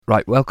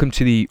Right, welcome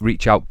to the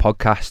Reach Out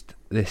podcast.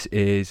 This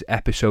is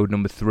episode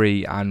number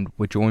 3 and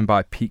we're joined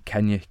by Pete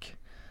Kenyon.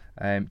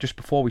 Just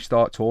before we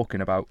start talking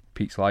about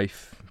Pete's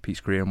life, Pete's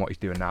career and what he's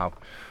doing now,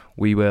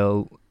 we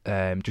will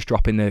just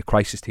drop in the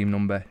crisis team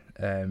number.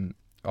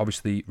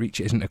 Obviously, Reach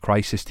It isn't a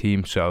crisis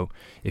team, so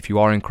if you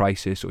are in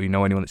crisis or you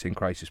know anyone that's in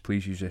crisis,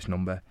 please use this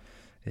number.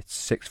 It's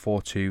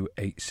 642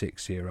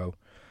 860.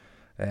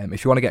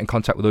 If you want to get in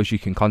contact with us, you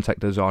can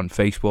contact us on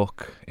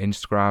Facebook,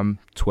 Instagram,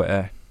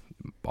 Twitter.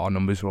 Our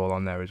numbers are all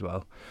on there as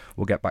well.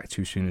 We'll get back to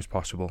you as soon as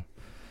possible.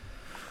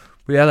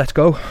 But yeah, let's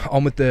go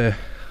on with the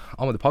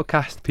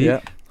podcast. Pete,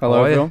 yeah,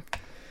 hello everyone.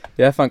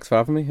 Yeah, thanks for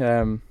having me.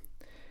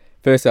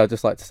 Firstly, I'd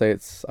just like to say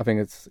I think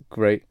it's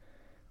great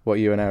what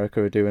you and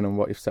Erica are doing and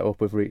what you've set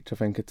up with Reach. I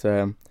think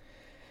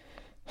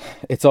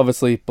it's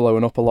obviously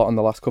blowing up a lot in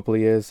the last couple of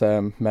years.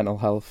 Mental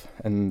health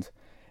and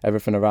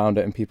everything around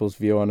it, and people's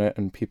view on it,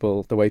 and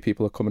the way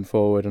people are coming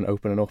forward and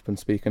opening up and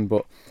speaking.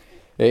 But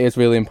it is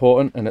really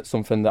important, and it's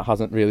something that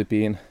hasn't really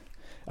been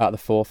at the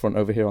forefront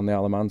over here on the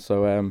Isle of Man.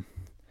 So I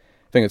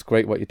think it's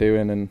great what you're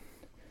doing, and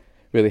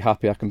really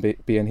happy I can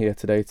be in here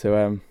today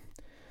to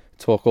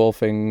talk all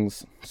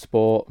things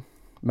sport,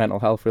 mental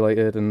health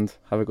related, and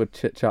have a good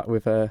chit chat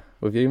with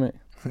you, mate.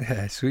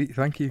 Yeah, sweet,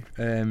 thank you.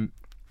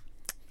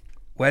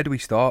 Where do we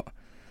start?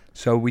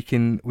 So we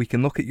can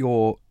look at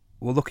your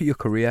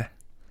career.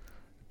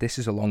 This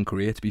is a long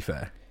career, to be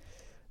fair.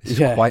 This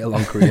is quite a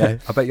long career.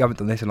 I bet you haven't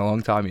done this in a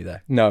long time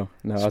either. No.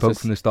 Spoke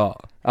from the start.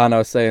 And I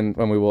was saying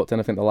when we walked in,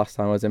 I think the last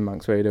time I was in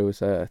Manx Radio was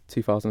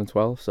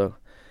 2012. So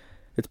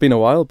it's been a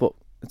while, but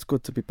it's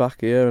good to be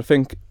back here. I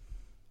think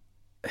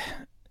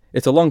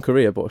it's a long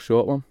career, but a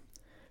short one.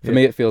 For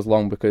me, it feels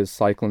long because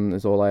cycling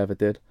is all I ever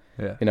did.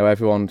 Yeah. You know,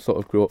 everyone sort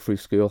of grew up through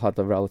school, had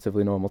a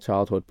relatively normal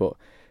childhood, but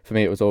for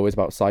me, it was always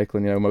about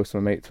cycling. You know, most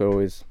of my mates were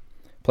always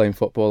playing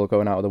football or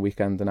going out on the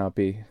weekend, and I'd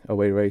be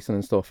away racing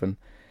and stuff. And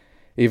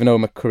even though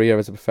my career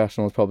as a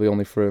professional is probably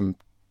only from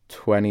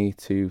 20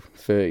 to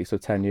 30, so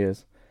 10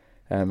 years,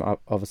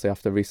 obviously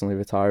after recently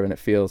retiring, it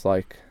feels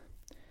like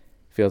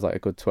a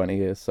good 20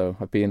 years. So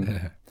I've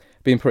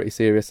been pretty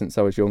serious since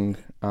I was young,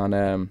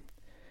 and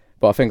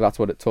but I think that's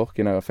what it took.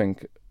 You know, I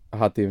think I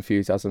had the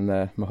enthusiasm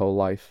there my whole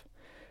life,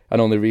 and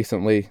only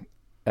recently,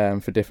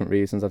 for different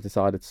reasons, I've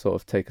decided to sort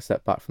of take a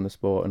step back from the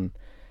sport and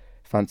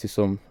fancy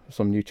some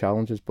new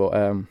challenges. But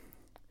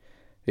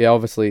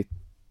obviously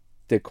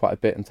did quite a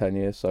bit in 10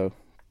 years, so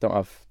don't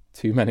have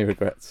too many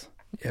regrets.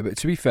 Yeah, but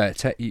to be fair,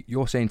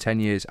 you're saying 10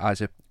 years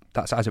as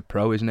a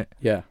pro, isn't it?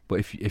 Yeah.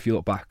 But if you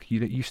look back,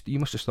 you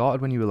must have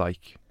started when you were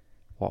like,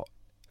 what,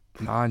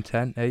 9,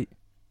 10, 8?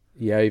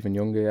 Yeah, even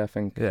younger, yeah, I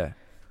think. Yeah.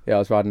 Yeah, I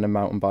was riding a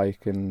mountain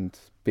bike and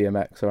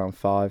BMX around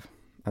 5,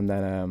 and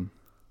then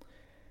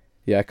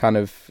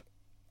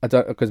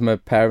because my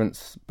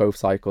parents both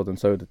cycled, and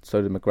so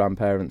did my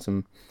grandparents,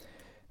 and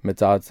my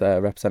dad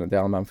represented the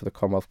Isle of Man for the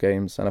Commonwealth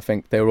Games, and I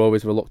think they were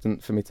always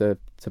reluctant for me to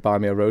buy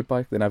me a road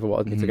bike. They never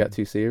wanted me to get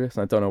too serious,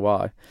 and I don't know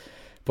why.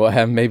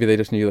 But maybe they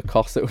just knew the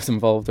cost that was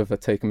involved of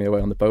taking me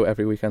away on the boat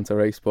every weekend to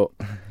race. But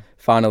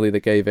finally they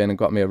gave in and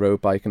got me a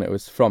road bike, and it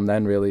was from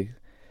then, really,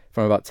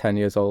 from about 10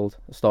 years old,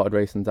 I started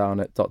racing down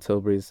at Dot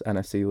Tilbury's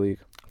NSC League.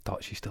 I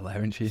thought she's still there,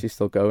 isn't she? She's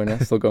still going, yeah,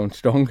 still going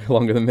strong,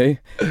 longer than me.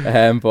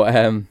 So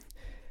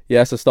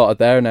I started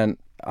there, and then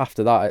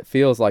after that, it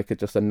feels like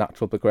just a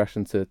natural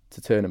progression to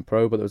turning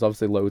pro, but there was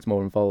obviously loads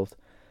more involved.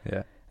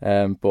 Yeah.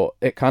 But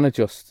it kind of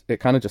just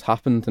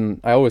happened,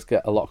 and I always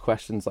get a lot of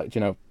questions like,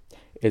 you know,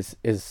 is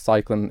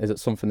cycling, is it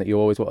something that you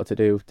always wanted to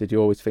do? Did you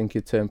always think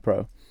you'd turn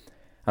pro?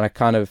 And I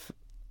kind of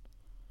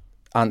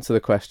answer the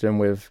question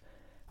with,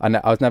 I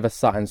was never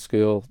sat in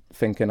school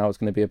thinking I was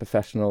going to be a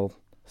professional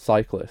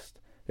cyclist.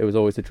 It was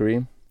always a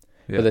dream.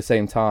 Yeah. But at the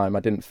same time, I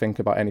didn't think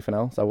about anything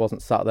else. I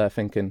wasn't sat there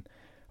thinking,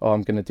 oh,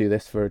 I'm going to do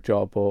this for a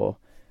job, or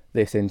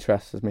this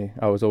interests me.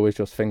 I was always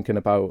just thinking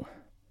about,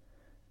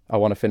 I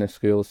want to finish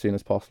school as soon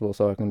as possible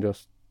so I can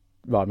just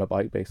ride my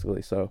bike,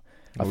 basically. So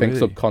I think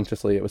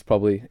subconsciously it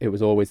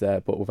was always there,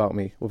 but without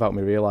me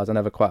realise. I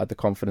never quite had the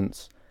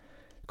confidence,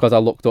 because I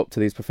looked up to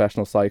these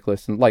professional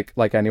cyclists, and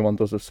like anyone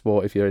does with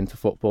sport, if you're into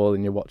football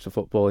and you watch the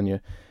football and you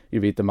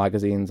read the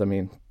magazines. I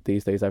mean,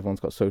 these days everyone's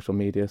got social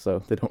media,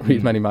 so they don't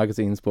read many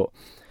magazines, but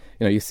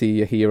you know, you see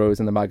your heroes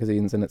in the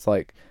magazines, and it's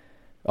like,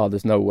 oh,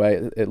 there's no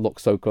way, it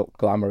looks so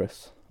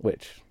glamorous,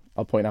 which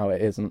I'll point out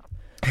it isn't.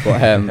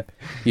 But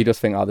you just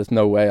think, oh, there's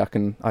no way I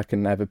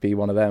can ever be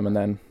one of them, and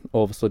then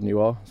all of a sudden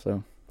you are.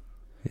 So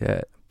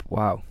yeah,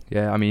 wow,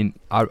 yeah. I mean,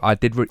 I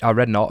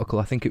read an article.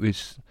 I think it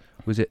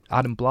was it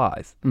Adam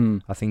Blythe?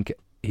 I think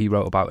he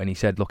wrote about it, and he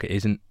said, look, it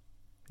isn't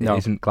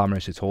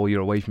glamorous at all.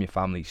 You're away from your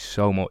family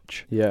so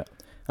much. Yeah,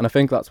 and I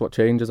think that's what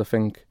changes. I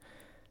think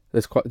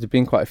there's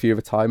been quite a few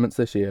retirements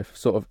this year.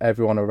 Sort of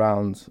everyone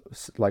around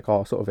like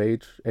our sort of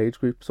age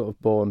group, sort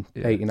of born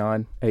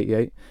 89,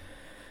 88.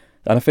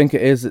 And I think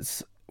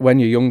it's when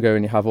you're younger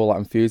and you have all that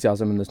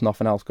enthusiasm and there's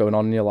nothing else going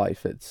on in your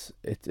life, it's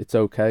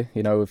okay.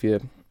 You know, if you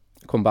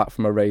come back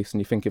from a race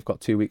and you think you've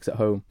got 2 weeks at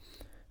home,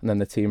 and then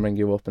the team ring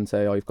you up and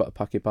say, oh, you've got to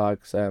pack your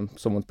bags,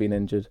 someone's been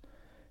injured,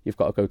 you've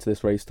got to go to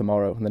this race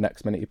tomorrow, and the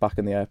next minute you're back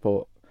in the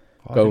airport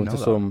I going didn't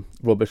to know some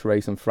rubbish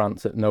race in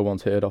France that no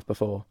one's heard of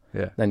before. that.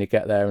 Yeah. Then you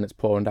get there and it's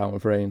pouring down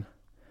with rain,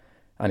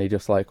 and you're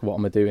just like, what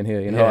am I doing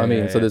here? You know Yeah, what I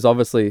mean? yeah, So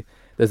yeah.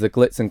 there's the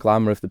glitz and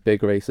glamour of the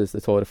big races,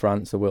 the Tour de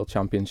France, the World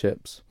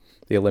Championships,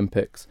 the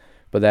Olympics.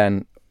 But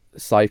then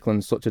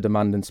cycling's such a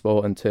demanding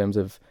sport in terms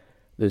of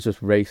there's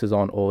just races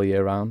on all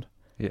year round.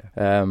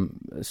 Yeah.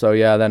 So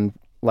yeah, then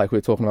like we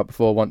were talking about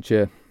before, once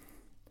you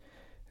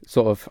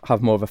sort of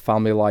have more of a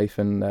family life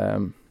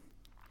and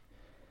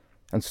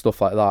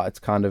stuff like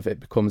that, it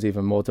becomes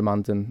even more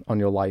demanding on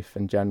your life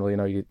in general, you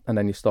know. And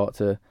then you start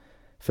to,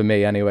 for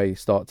me anyway, you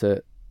start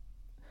to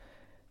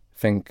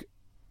think,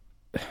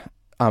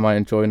 am I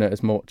enjoying it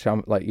as much?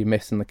 Like, you're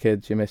missing the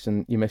kids, you're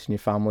missing your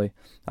family,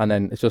 and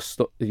then it's just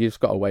you just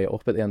got to weigh it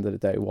up at the end of the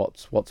day.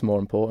 What's more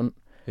important?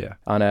 Yeah.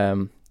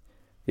 And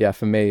yeah,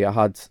 for me,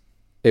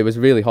 it was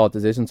a really hard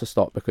decision to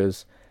stop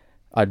because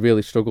I'd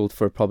really struggled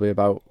for probably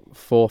about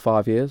 4 or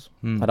 5 years.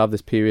 I'd have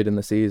this period in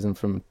the season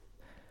from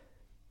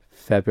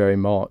February,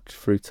 March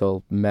through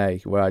till May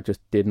where I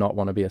just did not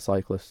want to be a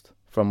cyclist,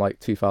 from like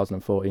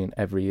 2014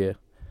 every year.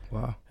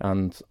 Wow.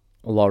 And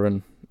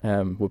Lauren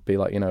would be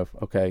like, you know,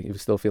 okay, if you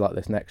still feel like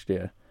this next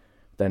year,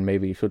 then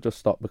maybe you should just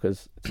stop,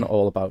 because it's not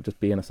all about just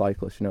being a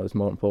cyclist. You know, there's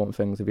more important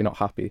things. If you're not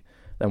happy,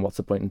 then what's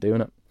the point in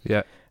doing it?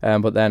 Yeah.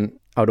 But then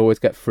I'd always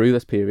get through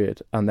this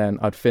period, and then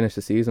I'd finish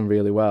the season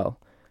really well.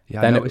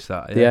 Yeah, Then I noticed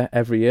that. Yeah,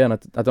 every year, and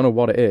I don't know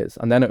what it is.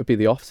 And then it would be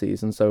the off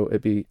season, so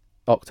it'd be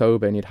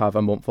October, and you'd have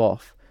a month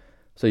off,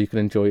 so you could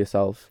enjoy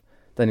yourself.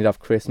 Then you'd have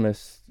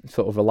Christmas,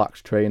 sort of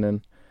relaxed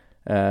training,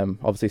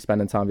 obviously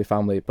spending time with your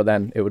family. But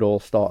then it would all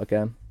start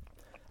again,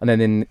 and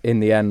then in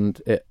the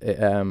end,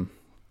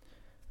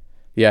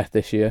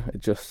 this year,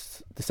 it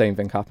just, the same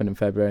thing happened in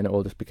February, and it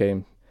all just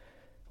became,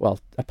 well,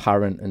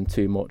 apparent and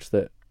too much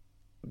that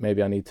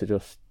maybe I need to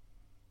just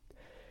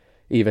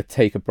either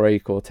take a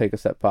break or take a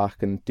step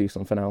back and do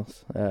something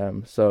else.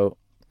 So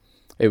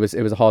it was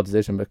a hard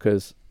decision,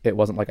 because it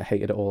wasn't like I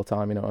hated it all the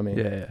time, you know what I mean?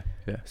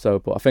 Yeah. So,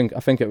 but I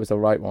think it was the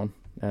right one.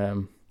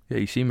 Yeah,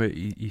 you seem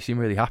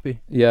really happy.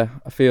 Yeah,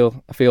 I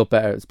feel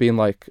better. It's been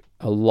like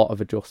a lot of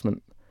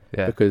adjustment.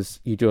 Yeah. Because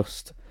your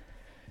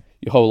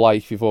whole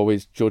life you've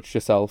always judged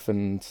yourself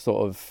and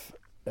sort of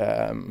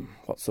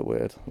what's the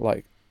word,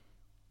 like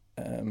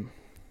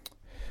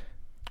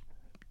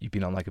You've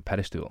been on like a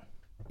pedestal.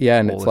 yeah,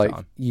 and all it's the like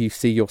time. you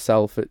see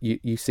yourself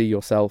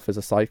as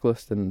a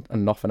cyclist and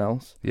nothing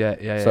else.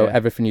 Yeah. So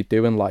everything you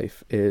do in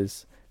life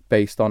is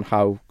based on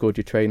how good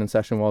your training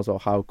session was or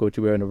how good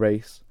you were in a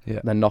race. Yeah.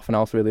 And then nothing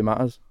else really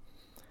matters.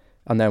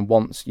 And then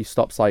once you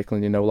stop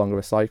cycling, you're no longer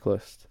a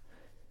cyclist.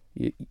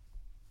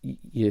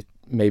 You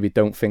maybe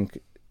don't think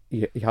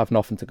you have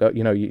nothing to go.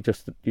 You know, you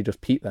just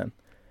Pete then.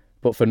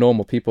 But for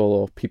normal people,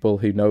 or people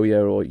who know you,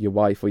 or your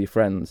wife or your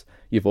friends,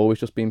 you've always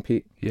just been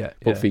Pete. Yeah.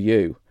 But for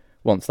you,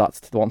 once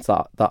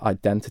that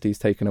identity's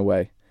taken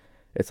away,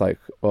 it's like,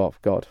 oh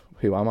God,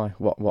 who am I?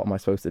 What am I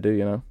supposed to do?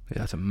 You know?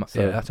 Yeah, So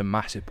that's a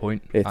massive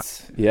point.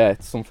 It's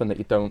something that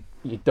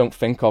you don't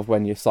think of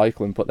when you're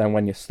cycling, but then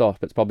when you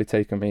stop, it's probably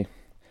taken me.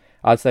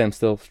 I'd say I'm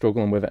still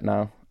struggling with it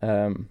now.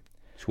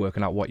 Just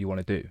working out what you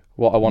want to do,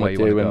 what I want where to you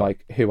wanna do, and go.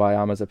 like who I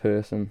am as a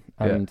person.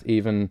 And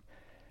even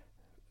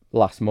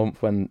last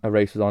month when a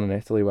race was on in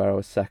Italy where I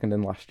was second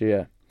in last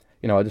year,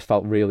 you know, I just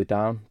felt really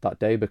down that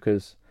day,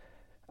 because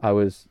I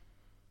was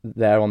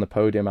there on the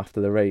podium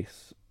after the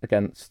race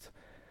against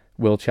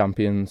world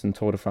champions and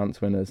Tour de France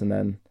winners, and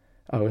then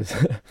I was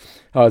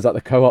at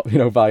the co-op, you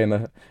know, buying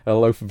a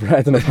loaf of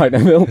bread and a pint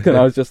of milk, and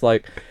I was just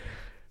like,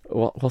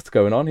 what's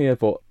going on here?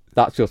 But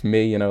that's just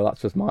me, you know,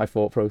 that's just my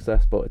thought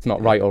process, but it's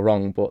not right or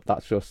wrong, but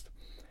that's just,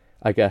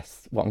 I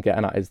guess what I'm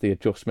getting at is the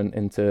adjustment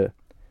into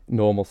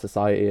normal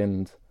society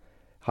and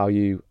how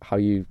you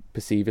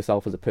perceive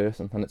yourself as a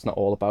person. And it's not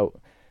all about,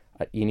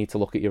 you need to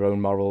look at your own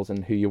morals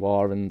and who you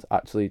are and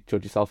actually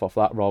judge yourself off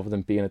that, rather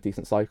than being a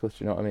decent cyclist,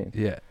 you know what I mean?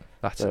 Yeah,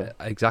 that's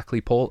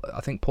exactly.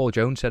 I think Paul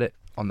Jones said it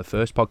on the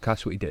first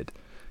podcast what he did.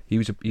 He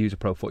was a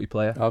pro footy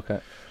player.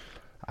 Okay.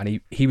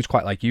 And he was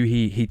quite like you.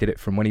 He did it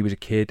from when he was a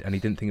kid, and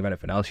he didn't think of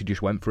anything else. He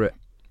just went for it.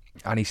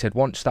 And he said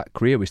once that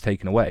career was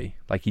taken away,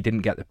 like he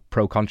didn't get the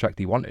pro contract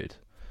he wanted,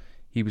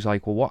 he was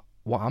like, well,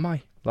 what am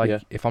I?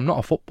 Like, if I'm not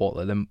a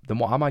footballer, then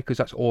what am I? Because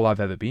that's all I've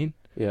ever been.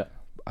 Yeah.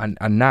 And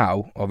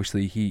now,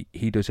 obviously,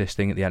 he does this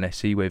thing at the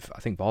NSC with,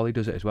 I think Varley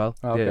does it as well.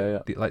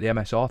 Okay, like the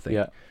MSR thing.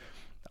 Yeah.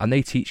 And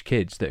they teach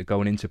kids that are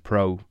going into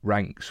pro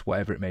ranks,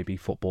 whatever it may be,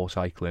 football,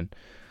 cycling,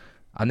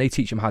 and they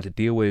teach them how to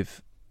deal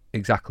with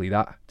exactly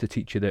that, to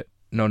teach you that,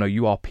 no,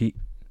 you are Pete.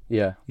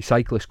 Yeah. Your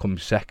cyclist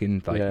comes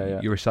second. Like,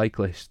 you're a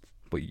cyclist,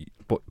 but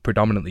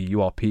predominantly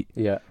you are Pete.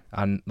 Yeah.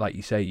 And like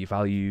you say, your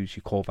values,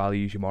 your core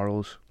values, your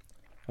morals.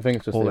 I think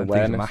it's just all the them things are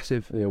awareness.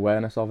 massive. The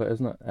awareness of it,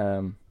 isn't it?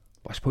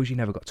 But I suppose you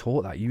never got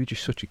taught that. You were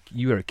just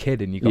you were a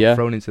kid and you got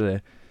thrown into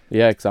the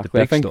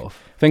exactly. big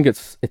stuff. I think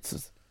it's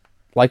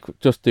like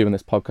just doing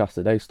this podcast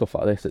today, stuff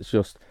like this. It's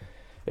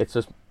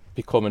just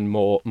becoming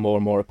more and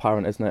more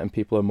apparent, isn't it? And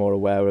people are more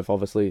aware of,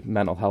 obviously,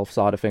 mental health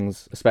side of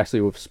things, especially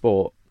with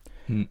sport.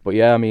 But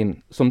yeah, I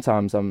mean,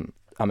 sometimes I'm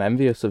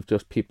envious of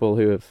just people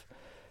who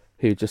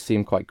who just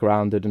seem quite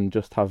grounded and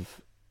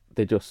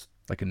they just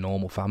like a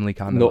normal family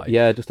kind of life.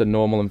 Yeah, just a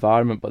normal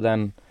environment. But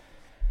then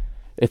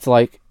it's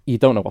like you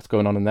don't know what's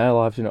going on in their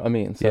lives, you know what I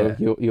mean? So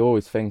you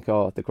always think,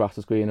 oh, the grass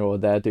is greener, or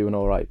they're doing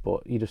all right,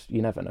 but you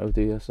never know,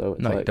 do you? So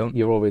it's you don't.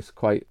 You're always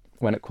quite,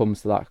 when it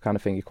comes to that kind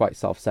of thing, you're quite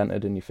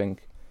self-centered, and you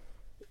think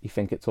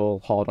it's all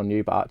hard on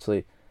you. But actually,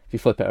 if you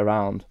flip it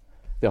around,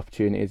 the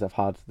opportunities I've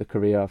had, the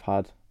career I've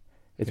had,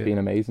 it's been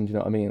amazing. Do you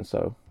know what I mean?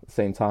 So at the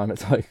same time,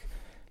 it's like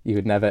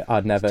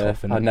I'd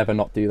never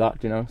not do that.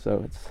 Do you know?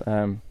 So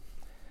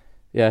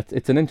it's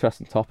it's an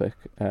interesting topic,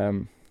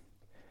 and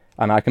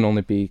I can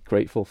only be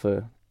grateful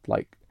for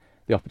like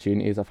the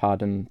opportunities I've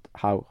had and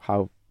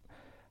how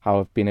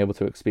I've been able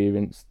to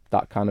experience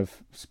that kind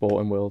of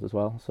sporting world as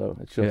well. So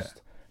it's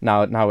just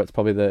now it's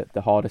probably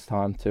the hardest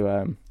time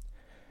to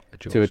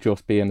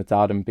adjust being a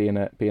dad and being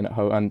at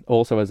home, and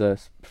also as a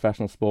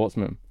professional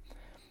sportsman,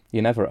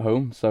 you're never at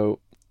home. So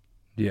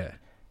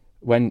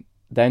when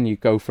then you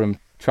go from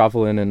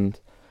traveling and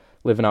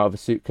living out of a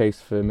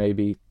suitcase for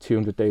maybe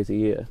 200 days a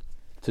year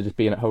to just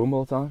being at home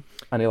all the time,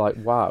 and you're like,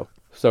 wow.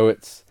 So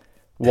it's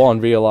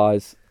one,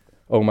 realize,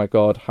 oh my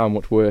god, how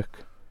much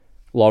work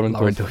Lauren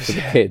does for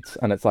the kids,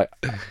 and it's like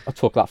I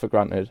took that for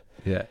granted.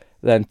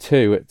 Then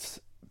two, it's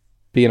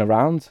being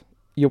around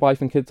your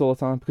wife and kids all the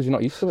time because you're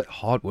not used to it.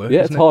 Hard work.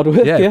 It's hard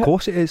work. Yeah, of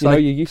course it is. You're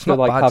used to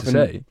like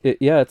having it.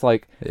 Yeah, it's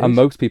like, and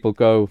most people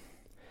go.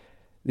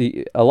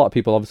 A lot of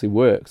people obviously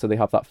work, so they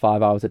have that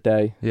 5 hours a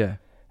day.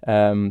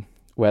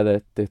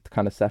 Where they're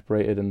kind of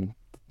separated and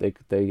they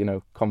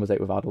conversate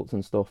with adults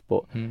and stuff.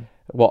 But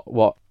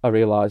what I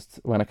realised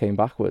when I came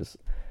back was,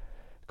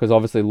 because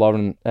obviously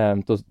Lauren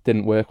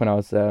didn't work when I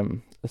was a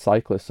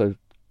cyclist, so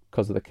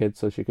because of the kids,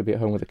 so she could be at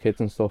home with the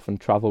kids and stuff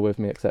and travel with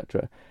me,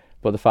 etc.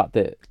 But the fact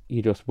that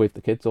you're just with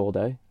the kids all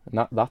day,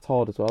 and that's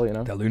hard as well, you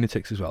know. They're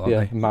lunatics as well,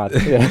 aren't they? Mad.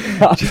 Yeah,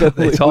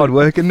 absolutely. It's hard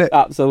work, isn't it?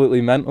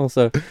 Absolutely mental.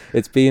 So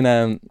it's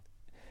been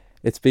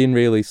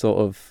really sort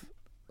of,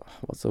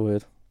 what's the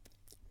word?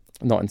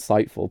 Not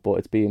insightful, but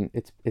it's been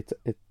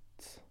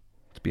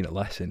a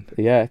lesson.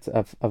 Yeah,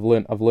 I've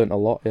learned a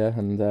lot. Yeah,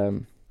 and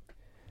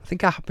I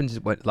think that happens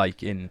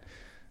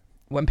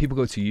when people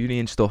go to uni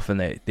and stuff, and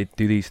they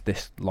do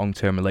this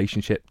long-term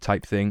relationship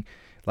type thing.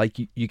 Like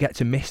you get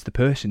to miss the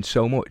person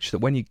so much that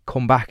when you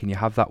come back and you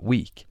have that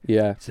week,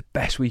 it's the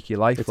best week of your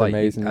life. It's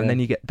amazing, and then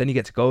you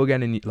get to go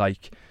again, and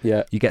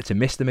you get to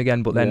miss them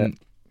again. But then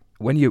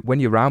when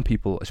you're around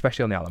people,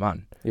 especially on the Isle of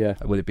Man,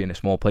 with it being a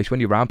small place, when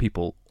you're around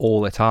people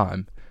all the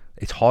time,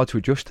 it's hard to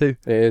adjust to.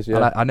 It is, yeah.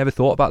 And I never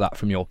thought about that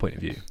from your point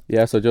of view.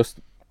 Yeah, so just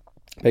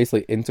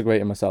basically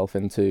integrating myself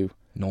into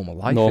normal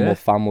life,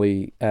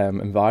 family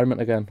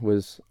environment again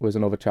was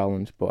another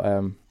challenge.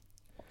 But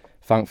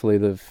thankfully,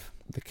 the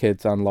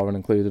kids and Lauren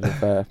included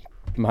have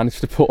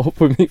managed to put up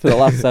with me for the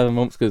last 7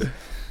 months, because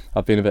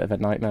I've been a bit of a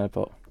nightmare.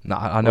 But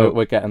I know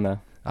we're getting there.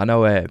 I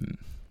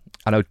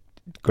know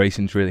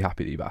Grayson's really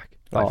happy to be back.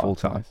 Full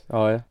time. Nice.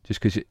 Oh yeah. Just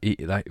because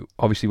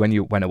obviously when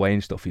you went away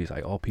and stuff, he was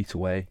like, "Oh, Pete's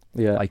away."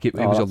 Yeah. Like it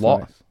was a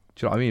lot. Nice.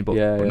 Do you know what I mean?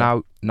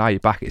 But now you're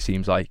back. It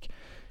seems like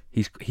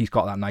he's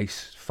got that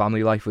nice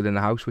family life within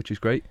the house, which is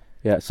great.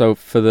 Yeah. So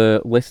for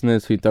the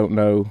listeners who don't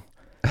know,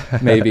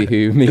 maybe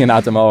who me and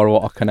Adam are, or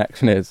what our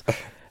connection is,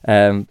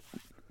 I'll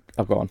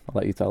go on. I'll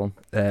let you tell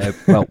them.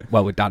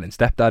 Well, we're dad and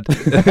stepdad.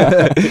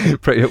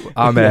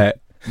 I'm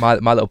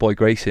my little boy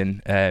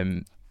Grayson.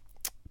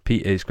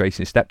 Pete is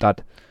Grayson's stepdad.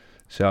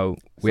 So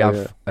we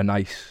have a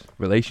nice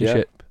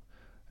relationship.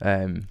 So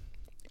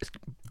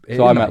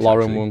I met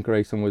Lauren when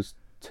Grayson was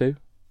 2.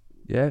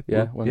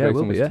 When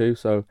Grayson was 2.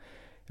 So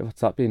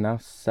what's that been now?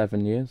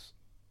 7 years.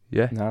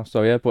 Yeah. Now,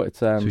 so but it's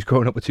so he's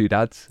growing up with 2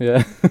 dads.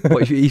 Yeah.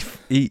 But he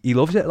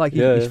loves it. Like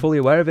he's fully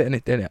aware of it, and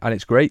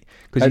it's great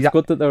because it's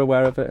good that they're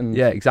aware of it. And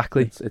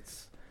exactly.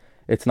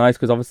 It's nice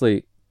because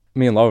obviously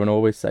me and Lauren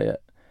always say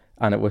it,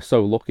 and we're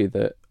so lucky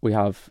that we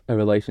have a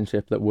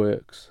relationship that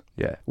works.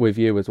 With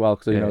you as well,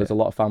 because there's a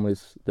lot of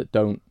families that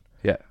don't.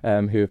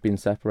 Who have been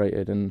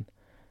separated, and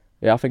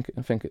I think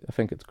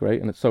it's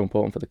great, and it's so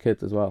important for the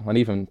kids as well, and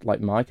even like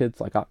my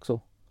kids, like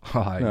Axel.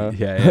 Like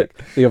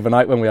the other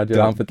night when we had you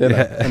down for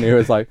dinner, and he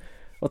was like,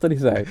 "What did he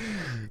say?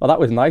 Oh, that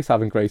was nice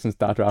having Grayson's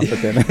dad around for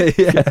dinner."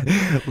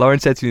 Lauren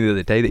said to me the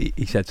other day that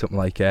he said something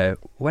like,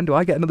 "When do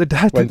I get another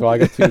dad? When do I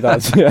get 2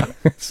 dads?" Yeah.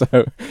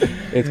 So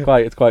it's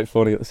quite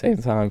funny at the same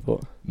time,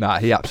 but. Nah,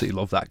 he absolutely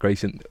loved that.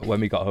 Grayson, when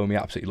we got home, he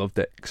absolutely loved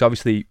it, because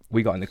obviously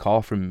we got in the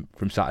car from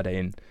Saturday,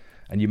 and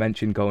you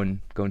mentioned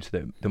going to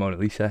the Mona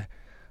Lisa,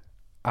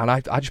 and I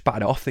just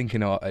batted it off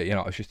thinking, it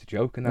was just a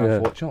joke, and then I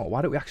thought,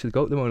 why don't we actually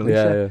go to the Mona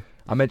Lisa?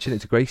 I mentioned it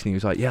to Grayson, he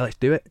was like, let's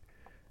do it,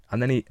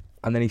 and then he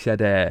said,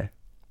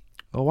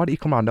 why don't you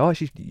come round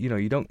ours?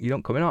 You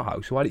don't come in our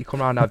house, so why don't you come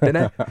round and have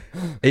dinner?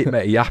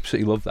 He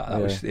absolutely loved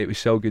that. It was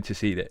so good to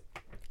see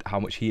how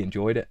much he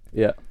enjoyed it.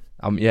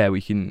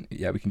 We can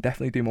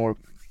definitely do more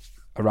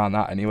around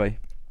that anyway.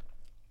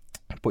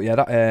 But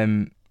that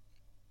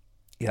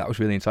was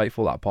really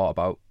insightful, that part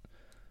about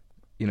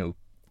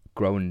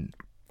growing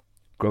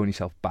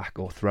yourself back,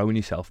 or throwing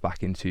yourself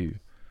back into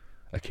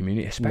a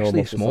community, especially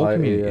normal a small society,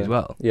 community yeah. as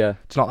well. Yeah.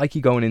 It's not like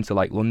you're going into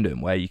like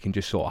London where you can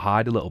just sort of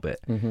hide a little bit.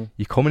 Mm-hmm.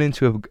 You're coming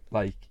into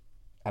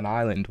an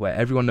island where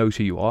everyone knows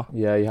who you are.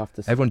 Yeah, you have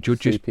to Everyone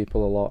judges see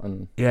people a lot,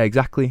 and Yeah,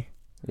 exactly.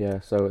 yeah,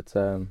 so it's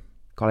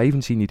God, I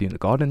even seen you doing the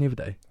garden the other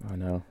day. I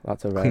know,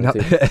 that's a Clean up.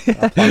 rarity.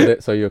 I planned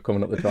it so you were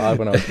coming up the drive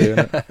when I was doing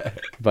it.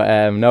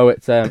 But no,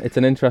 it's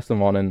an interesting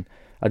one, and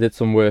I did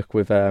some work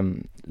with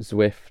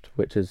Zwift,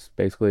 which is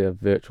basically a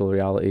virtual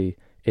reality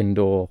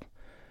indoor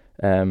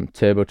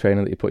turbo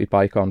trainer that you put your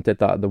bike on. Did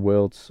that at the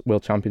World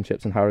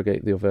Championships in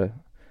Harrogate the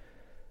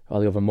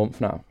other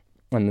month now,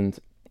 and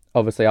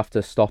obviously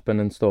after stopping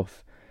and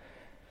stuff,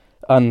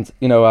 and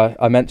you know,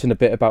 I mentioned a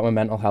bit about my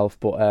mental health,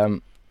 but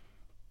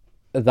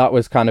that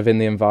was kind of in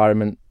the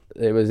environment.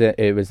 It was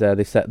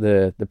they set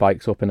the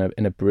bikes up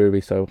in a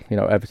brewery, so you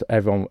know,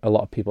 everyone, a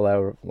lot of people there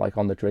were like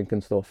on the drink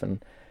and stuff,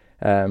 and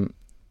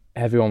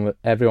everyone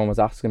was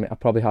asking me. I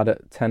probably had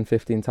it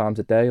 10-15 times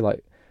a day,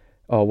 like,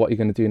 oh, what are you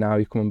going to do now?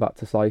 You're coming back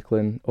to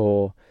cycling?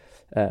 Or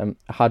I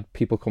had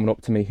people coming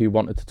up to me who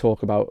wanted to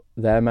talk about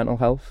their mental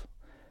health,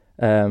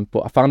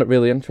 but I found it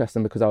really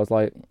interesting because I was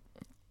like,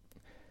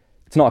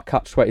 it's not a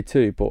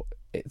catch-22, but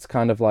it's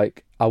kind of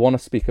like, I want to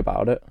speak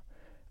about it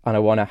and I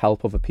want to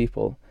help other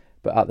people,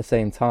 but at the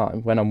same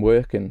time, when I'm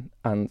working,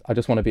 and I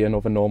just want to be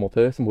another normal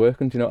person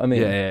working, do you know what I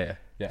mean?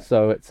 Yeah.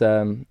 So it's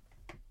an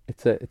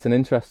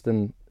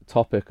interesting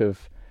topic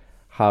of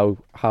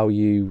how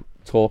you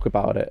talk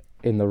about it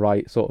in the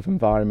right sort of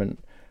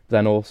environment.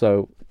 Then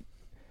also,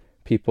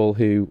 people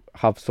who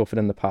have suffered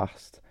in the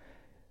past,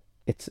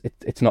 it's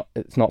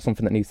not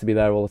something that needs to be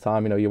there all the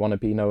time. You know, you want to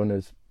be known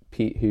as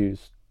Pete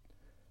who's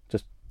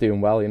just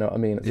doing well. You know what I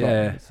mean?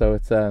 So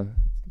it's I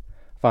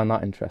find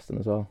that interesting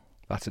as well.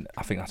 I think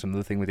that's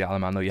another thing with the Isle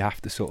of Man, though. You have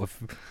to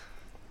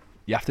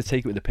take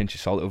it with a pinch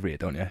of salt over here,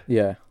 don't you?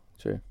 Yeah,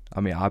 true.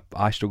 I mean,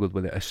 I struggled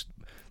with it.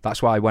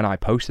 That's why when I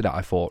posted it,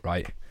 I thought,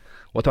 right,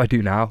 what do I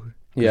do now?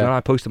 Because when I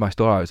posted my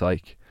story, I was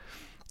like,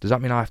 does that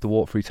mean I have to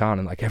walk through town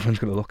and like everyone's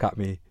going to look at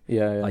me?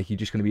 Yeah. Like you're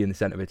just going to be in the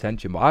centre of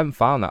attention. But I haven't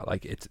found that.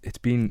 Like it's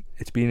been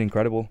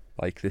incredible.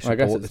 Like the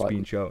support that's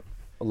been shown.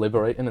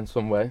 Liberating in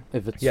some way.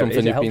 If it's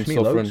something you've been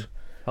suffering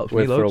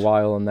with for a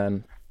while, and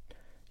then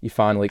you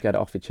finally get it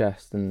off your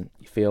chest and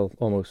you feel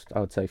almost,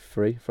 I would say,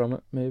 free from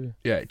it, maybe.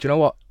 Yeah. Do you know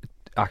what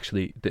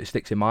actually that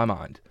sticks in my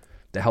mind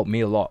that helped me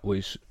a lot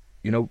was,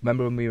 you know,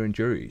 remember when we were in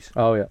juries?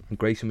 Oh yeah. And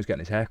Grayson was getting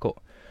his hair cut,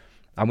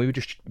 and we were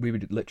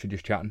literally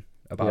just chatting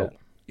about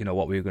you know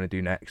what we were going to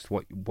do next,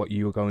 what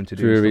you were going to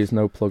do. Juries,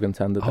 no plug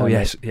intended. Oh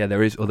yes, yeah,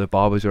 there is other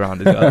barbers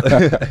around as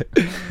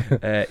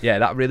well. Yeah,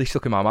 that really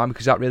stuck in my mind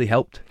because that really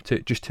helped to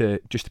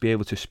be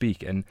able to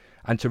speak and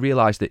to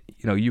realise that,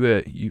 you know,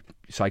 you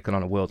cycling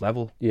on a world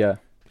level. Yeah.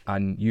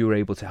 And you were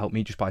able to help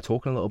me just by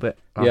talking a little bit.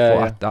 And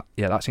I thought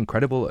that's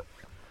incredible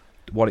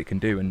what it can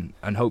do,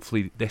 and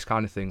hopefully this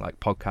kind of thing, like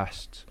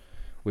podcasts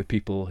with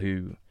people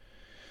who,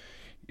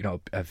 you know,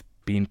 have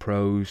been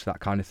pros, that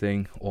kind of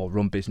thing, or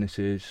run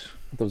businesses.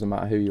 It doesn't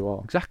matter who you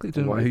are. Exactly, it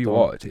doesn't matter who you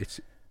are.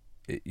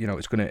 You know,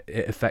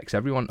 it affects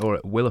everyone, or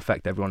it will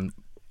affect everyone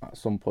at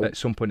some point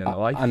in their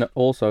life. And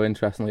also,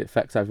 interestingly, it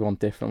affects everyone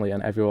differently,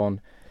 and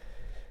everyone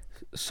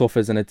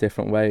suffers in a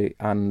different way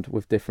and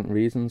with different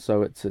reasons.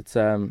 So it's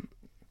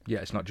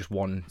it's not just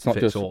one. It's not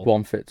just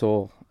one fits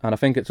all. And I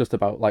think it's just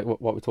about like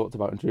what we talked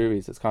about in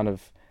juries. It's kind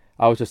of,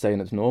 I was just saying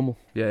it's normal.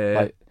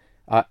 Yeah.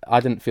 Like I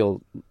didn't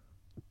feel,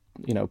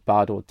 you know,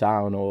 bad or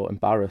down or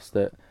embarrassed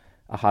that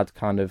I had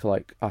kind of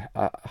like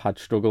I had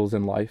struggles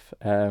in life.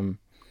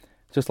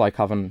 Just like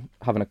having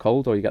a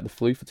cold, or you get the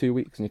flu for 2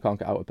 weeks and you can't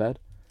get out of bed.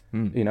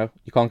 You know,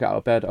 you can't get out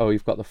of bed. Oh,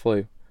 you've got the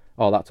flu.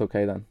 Oh, that's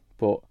okay then.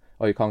 But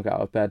you can't get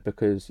out of bed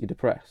because you're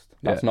depressed.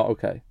 That's not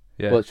okay.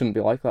 Yeah. Well, it shouldn't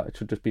be like that. It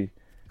should just be,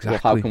 well,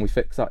 how can we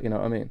fix that? You know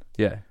what I mean?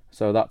 Yeah.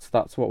 So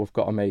that's what we've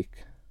got to make.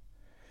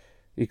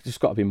 You just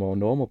got to be more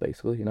normal,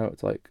 basically. You know,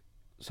 it's like,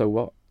 so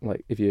what?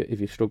 Like if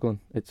you're struggling,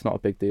 it's not a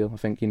big deal. I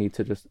think you need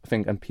to just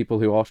think, and people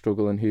who are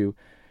struggling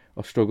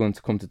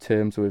to come to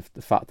terms with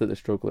the fact that they're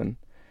struggling,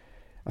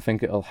 I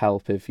think it'll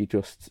help if you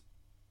just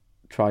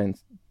try and,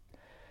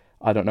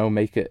 I don't know,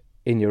 make it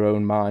in your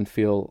own mind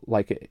feel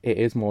like it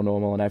is more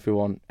normal, and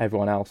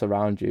everyone else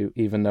around you,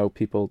 even though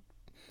people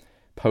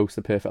post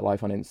the perfect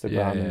life on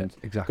Instagram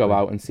and go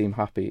out and seem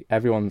happy,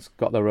 everyone's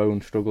got their own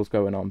struggles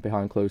going on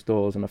behind closed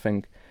doors. And I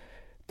think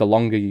the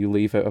longer you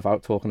leave it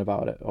without talking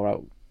about it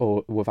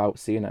or without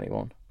seeing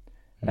anyone,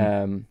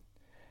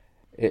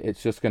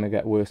 it's just going to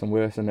get worse and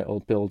worse, and it'll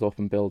build up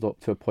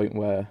to a point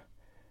where,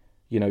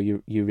 you know,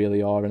 you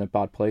really are in a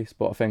bad place.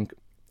 But I think,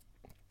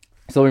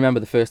 I still remember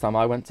the first time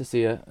I went to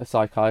see a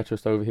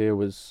psychiatrist over here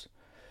was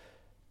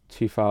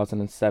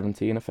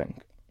 2017, I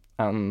think,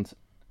 and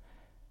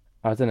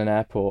I was in an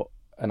airport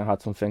and I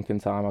had some thinking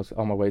time. I was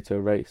on my way to a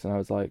race, and I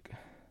was like,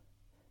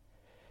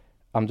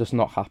 I'm just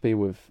not happy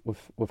with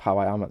how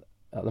I am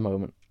at the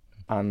moment.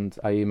 And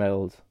I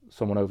emailed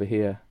someone over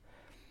here,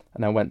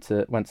 and then went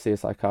to see a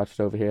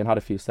psychiatrist over here and had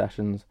a few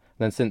sessions.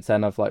 And then since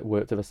then, I've like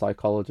worked with a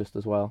psychologist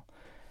as well.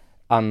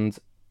 And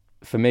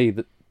for me,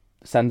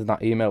 sending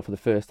that email for the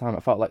first time,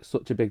 it felt like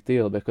such a big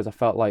deal, because I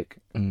felt like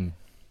I'm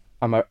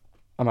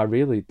am I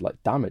really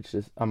like damaged?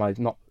 Am I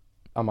not?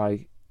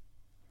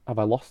 Have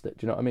I lost it?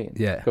 Do you know what I mean?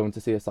 Yeah. Going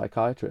to see a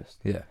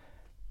psychiatrist. Yeah.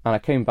 And I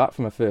came back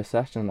from my first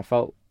session and I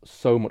felt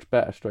so much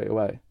better straight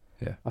away.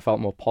 Yeah. I felt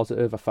more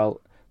positive. I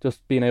felt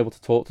just being able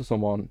to talk to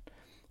someone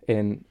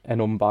in an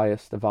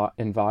unbiased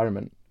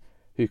environment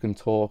who can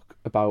talk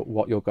about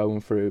what you're going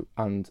through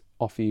and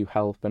offer you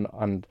help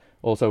and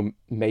also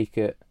make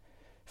it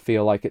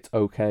feel like it's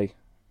okay.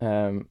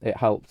 It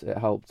helped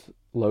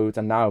loads.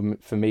 And now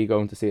for me,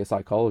 going to see a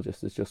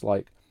psychologist is just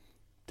like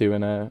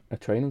doing a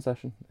training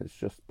session. It's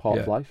just part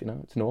of life, you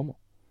know. It's normal.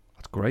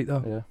 That's great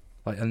though. Yeah.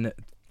 Like, and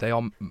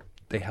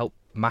they help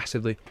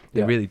massively.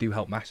 They really do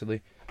help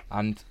massively,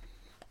 and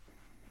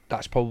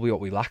that's probably what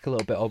we lack a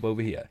little bit of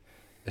over here,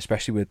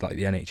 especially with like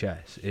the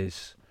NHS,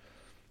 is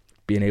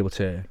being able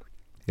to,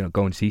 you know,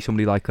 go and see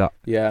somebody like that.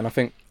 Yeah, and I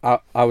think I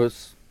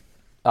was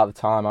at the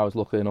time I was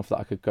lucky enough that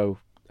I could go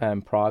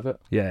private.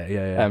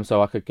 Yeah.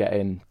 So I could get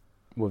in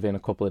within a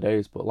couple of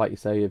days. But like you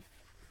say,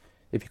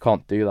 if you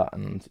can't do that,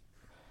 and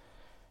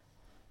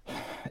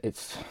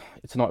it's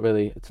not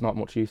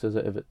much use, is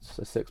it, if it's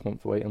a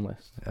 6-month waiting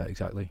list? Yeah,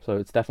 exactly. So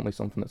it's definitely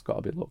something that's got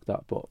to be looked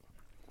at. But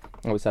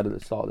like we said at the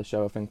start of the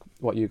show, I think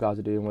what you guys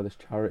are doing with this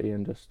charity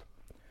and just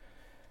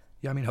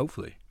I mean,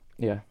 hopefully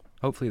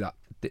that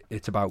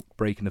it's about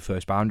breaking the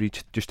first boundary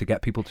just to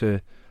get people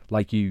to,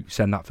 like you,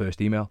 send that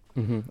first email.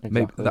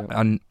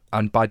 Exactly.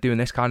 And by doing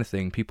this kind of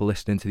thing, people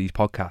listening to these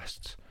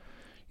podcasts,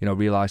 you know,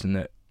 realizing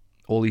that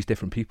all these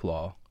different people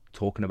are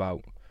talking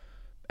about,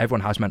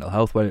 everyone has mental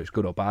health, whether it's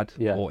good or bad,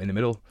 or in the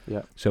middle.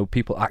 Yeah. So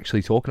people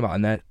actually talking about it,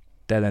 and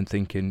they're then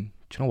thinking,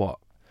 do you know what?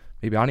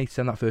 Maybe I need to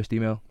send that first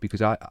email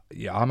because I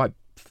might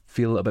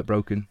feel a little bit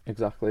broken.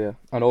 Exactly. Yeah.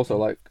 And also,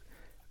 like,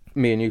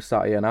 me and you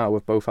sat here now,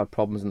 we've both had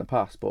problems in the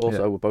past, but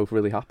also we're both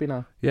really happy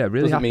now. Yeah,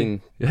 really Doesn't happy.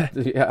 mean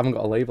you haven't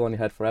got a label on your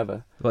head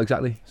forever. Well,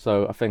 exactly.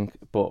 So I think,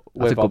 but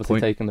That's we've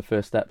obviously taken the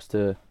first steps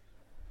to,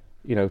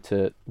 you know,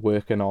 to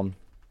working on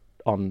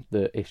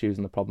the issues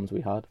and the problems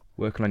we had.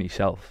 Working on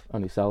yourself.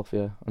 On yourself,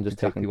 yeah. And just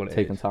Exactly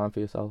taking time for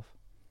yourself.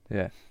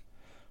 Yeah.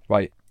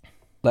 Right.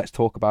 Let's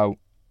talk about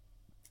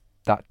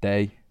that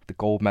day, the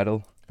gold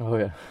medal. Oh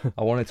yeah.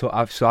 I wanted to.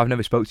 I've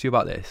never spoke to you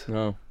about this.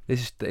 No.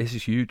 This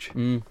is huge.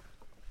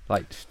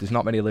 Like, there's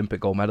not many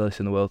Olympic gold medalists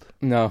in the world.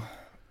 No.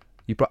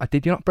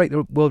 Did you not break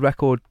the world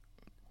record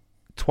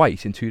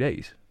twice in 2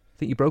 days? I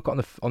think you broke it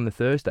on the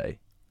Thursday,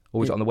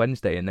 or was it on the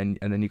Wednesday, and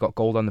then you got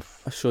gold on the.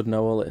 I should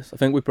know all this. I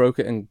think we broke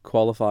it in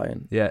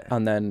qualifying. Yeah.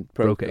 And then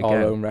broke it our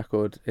again. own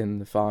record in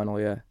the final.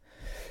 Yeah.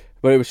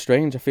 But it was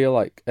strange. I feel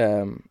like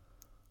I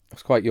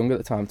was quite young at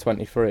the time,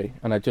 23,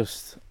 and I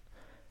just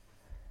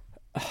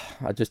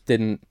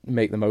didn't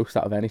make the most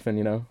out of anything.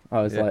 You know,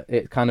 I was like,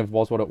 it kind of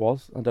was what it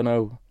was. I don't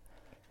know.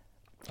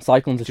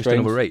 Cycling's a just strange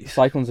another race.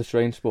 Cycling's a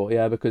strange sport,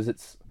 yeah, because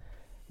it's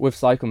with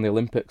cycling, the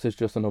Olympics is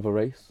just another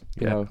race,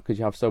 you know, because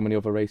you have so many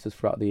other races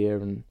throughout the year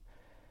and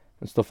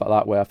stuff like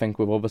that. Where I think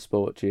with other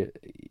sports,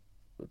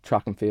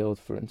 track and field,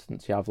 for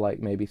instance, you have like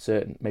maybe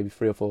 3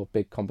 or 4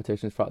 big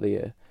competitions throughout the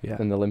year. Yeah.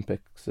 Then the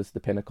Olympics is the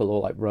pinnacle, or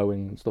like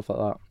rowing and stuff like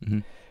that. Mm-hmm.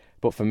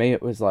 But for me,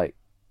 it was like,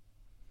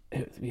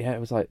 it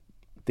was like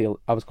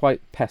I was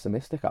quite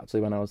pessimistic actually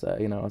when I was there.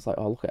 You know, I was like,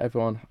 oh, look at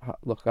everyone,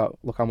 look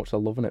how much they're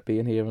loving it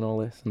being here and all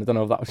this. And I don't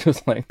know if that was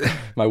just like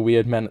my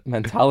weird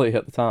mentality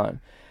at the time.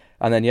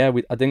 And then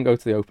I didn't go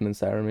to the opening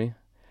ceremony.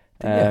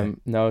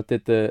 No, I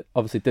did the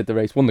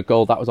race, won the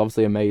gold. That was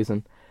obviously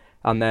amazing.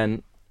 And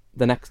then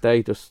the next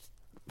day just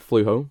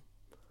flew home.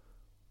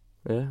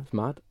 Yeah, it was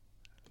mad.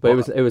 But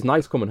it was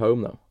nice coming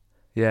home though.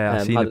 Yeah,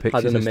 I've seen the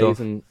pictures had an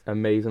and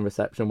amazing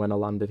reception when I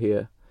landed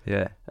here.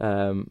 Yeah.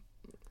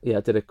 I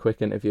did a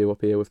quick interview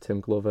up here with Tim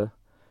Glover,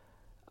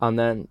 and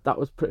then that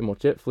was pretty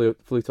much it. Flew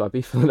to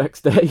Ibiza the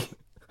next day.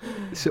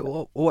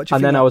 So what do you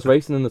and think? then I was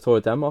racing in the Tour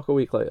of Denmark a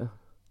week later.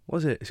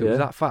 Was it? So it was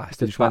that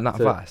fast? It just went that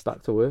fast?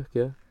 Back to work,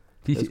 yeah.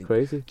 It's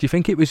crazy. Do you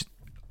think it was...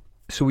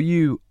 So were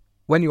you...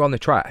 When you were on the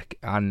track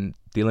and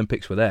the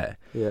Olympics were there,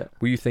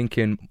 were you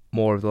thinking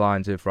more of the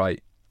lines of,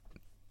 right,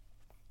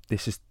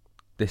 this is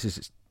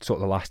sort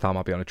of the last time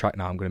I'll be on a track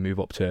now, I'm going to move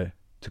up to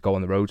go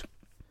on the road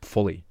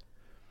fully?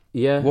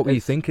 Yeah. What were you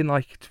thinking?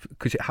 Like,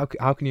 because how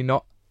can you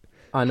not?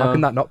 I know. How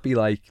can that not be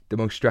like the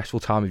most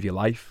stressful time of your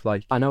life?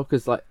 Like, I know,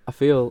 because like I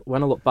feel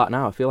when I look back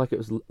now, I feel like it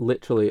was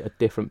literally a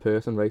different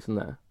person racing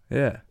there.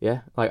 Yeah.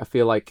 Yeah. Like I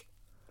feel like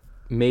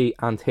me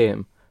and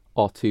him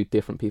are 2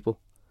 different people.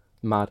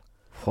 Mad.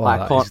 Oh,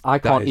 I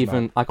can't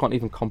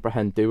even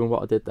comprehend doing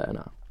what I did there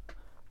now.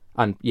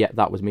 And yeah,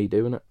 that was me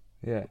doing it.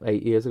 Yeah.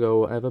 8 years ago or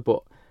whatever.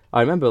 But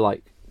I remember,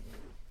 like,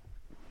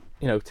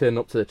 you know, turning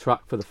up to the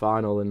track for the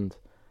final and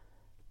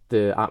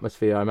the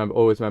atmosphere. I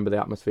always remember the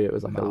atmosphere. It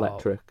was like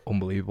electric.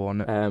 Unbelievable,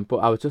 wasn't it? But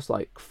I was just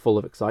like full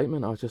of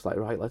excitement. I was just like,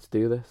 right, let's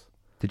do this.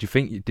 Did you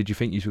think you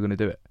were going to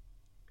do it?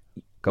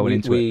 Going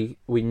into it?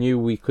 We knew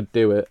we could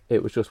do it.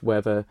 It was just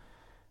whether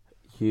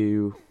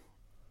you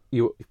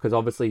because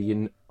obviously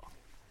you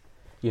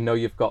know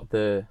you've got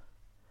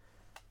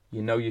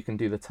you can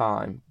do the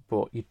time,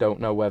 but you don't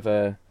know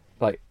whether,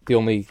 like, the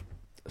only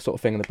sort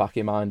of thing in the back of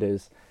your mind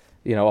is,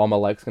 you know, are my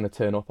legs going to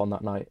turn up on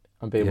that night?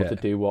 and be able to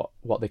do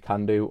what they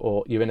can do.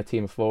 Or you're in a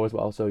team of 4 as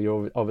well, so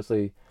you're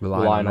obviously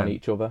relying on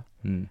each other.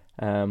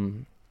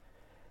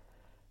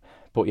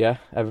 But yeah,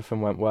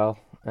 everything went well.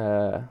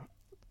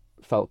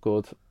 Felt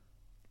good,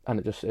 and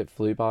it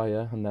flew by.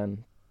 Yeah, and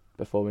then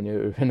before we knew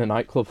it, we were in a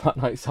nightclub that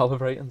night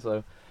celebrating.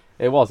 So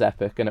it was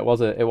epic, and it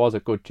was a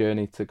good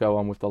journey to go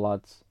on with the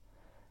lads.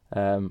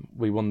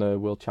 We won the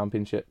World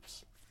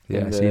Championships.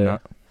 Yeah, I seen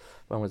that.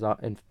 When was that?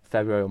 In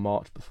February or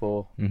March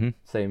before,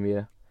 same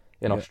year,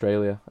 in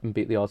Australia, and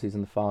beat the Aussies in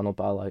the final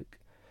by like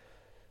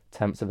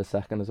tenths of a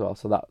second as well.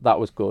 So that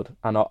was good,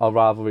 and our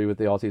rivalry with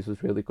the Aussies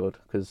was really good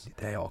because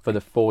for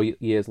the 4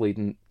 years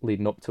leading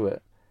up to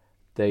it,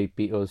 they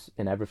beat us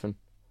in everything,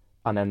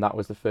 and then that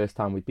was the first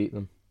time we beat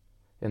them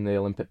in the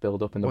Olympic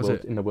build-up in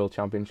the World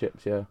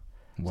Championships. Yeah,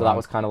 wow. So that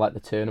was kind of like the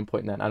turning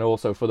point then, and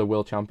also for the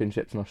World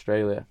Championships in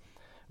Australia,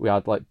 we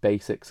had like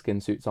basic skin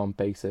suits on,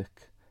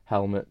 basic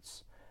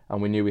helmets.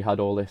 And we knew we had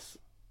all this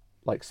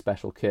like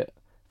special kit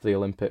for the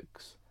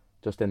Olympics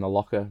just in the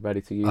locker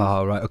ready to use.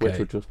 Oh, right, okay. Which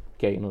would just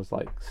gain us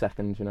like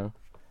seconds,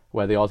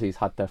 where the Aussies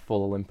had their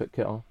full Olympic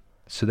kit on.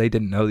 So they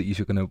didn't know that you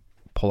were going to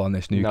pull on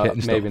this new kit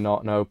and stuff? Maybe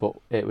not, no. But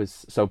it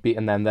was, so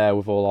beating them there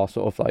with all our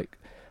sort of like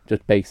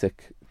just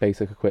basic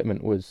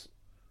equipment was,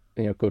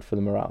 good for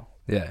the morale.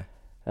 Yeah.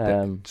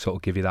 Sort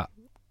of give you that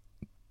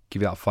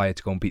fire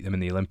to go and beat them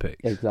in the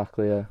Olympics.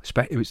 Exactly, yeah.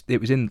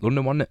 It was in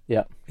London, wasn't it?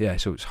 Yeah. Yeah,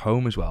 so it's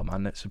home as well,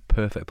 man. It's a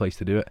perfect place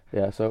to do it.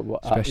 Yeah, so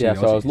so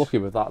I was lucky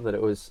with that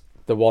it was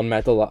the one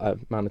medal that I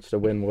managed to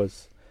win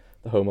was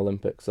the home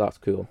Olympics. So that's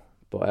cool.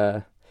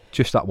 But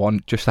just that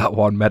one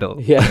medal.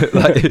 Yeah.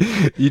 Like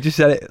you just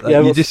said it. Like,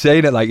 you're just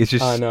saying it like it's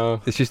just. I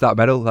know. It's just that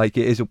medal. Like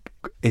it's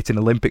an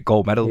Olympic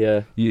gold medal.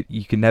 Yeah.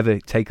 You can never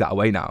take that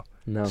away now.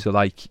 No. So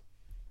like,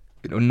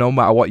 no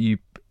matter what you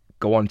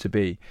go on to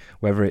be,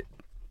 whether it.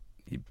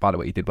 By the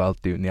way, you did well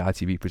doing the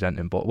ITV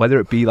presenting, but whether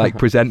it be like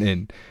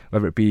presenting,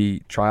 whether it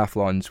be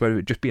triathlons, whether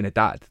it just being a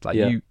dad, like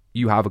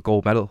you have a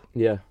gold medal.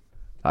 Yeah.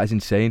 That is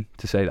insane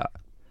to say that.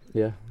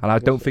 Yeah. And I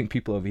don't think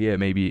people over here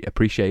maybe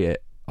appreciate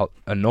it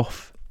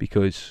enough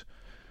because,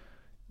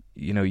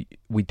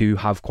 we do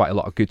have quite a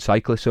lot of good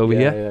cyclists over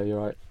here. Yeah, you're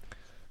right.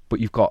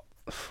 But you've got,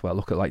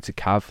 look at like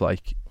Cav,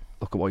 like,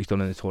 look at what he's done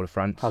in the Tour de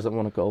France. Hasn't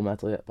won a gold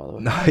medal yet, by the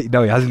way.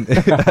 No, he hasn't.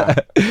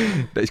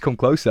 But he's come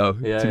close though, to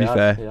be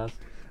fair. He has.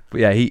 But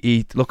yeah,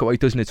 he look at what he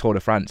does in the Tour de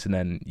France, and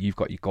then you've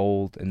got your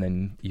gold, and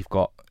then you've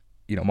got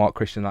Mark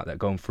Christian that they're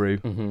going through.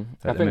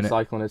 Mm-hmm. I think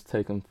cycling is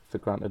taken for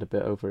granted a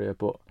bit over here,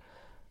 but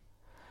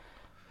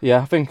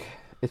yeah, I think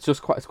it's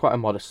quite a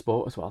modest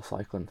sport as well,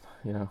 cycling.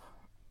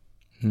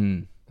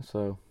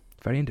 So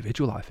very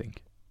individual, I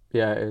think.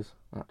 Yeah, it is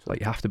actually.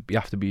 Like you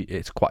have to be.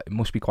 It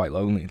must be quite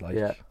lonely.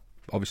 Like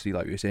obviously,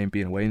 like you were saying,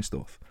 being away and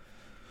stuff.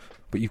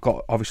 But you've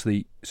got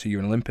obviously, so you're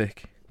an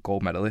Olympic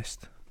gold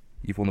medalist.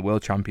 You've won the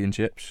World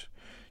Championships.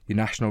 You're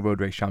national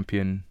road race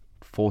champion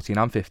 14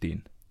 and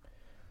 15?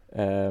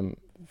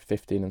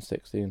 15 and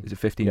 16. Is it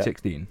 15,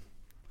 16?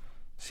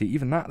 See,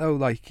 even that though,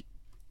 like,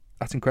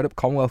 that's incredible.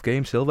 Commonwealth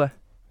Games silver.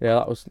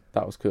 Yeah,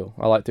 that was cool.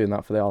 I like doing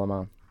that for the Isle of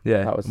Man.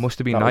 Yeah, that must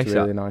have been nice. Was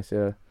really nice,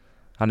 yeah.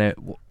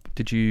 And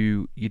did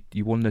you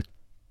won the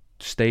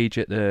stage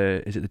at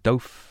is it the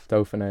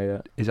Dauphiné,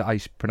 yeah. Is it how you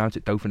pronounce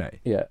it, Dauphiné?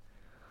 Yeah.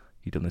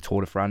 You done the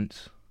Tour de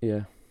France?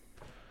 Yeah.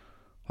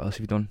 What else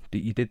have you done?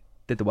 You did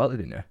the Welter,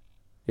 didn't you?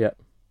 Yeah.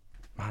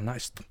 Man,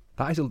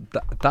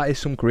 that is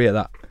some career,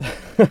 that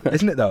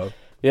isn't it though?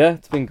 Yeah,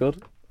 it's been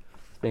good.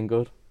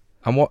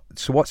 And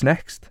what's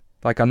next?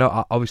 Like I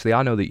know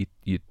that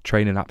you're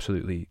training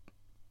absolutely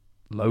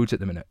loads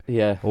at the minute.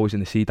 Yeah, always in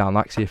the sea down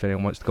Laxey if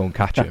anyone wants to go and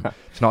catch him.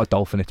 It's not a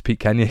dolphin, it's Pete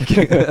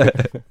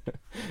Kenyick.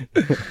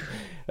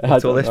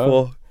 What's all this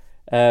for?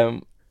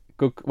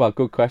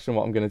 Good question.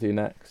 What I'm going to do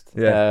next?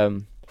 Yeah,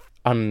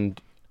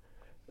 and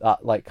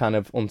that like kind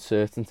of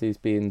uncertainty's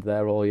been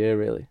there all year,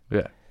 really.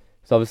 Yeah.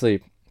 So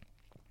obviously,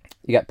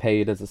 you get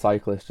paid as a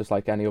cyclist just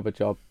like any other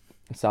job.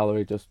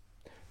 Salary, just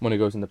money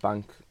goes in the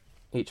bank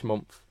each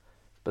month,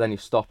 but then you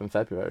stop in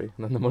February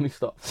and then the money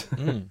stops.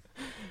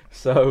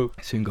 So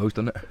it soon goes,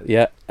 doesn't it?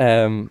 Yeah.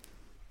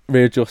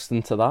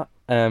 Readjusting to that.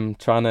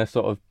 Trying to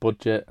sort of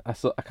budget. I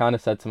kind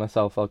of said to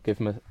myself, I'll give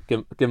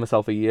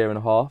myself a year and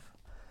a half,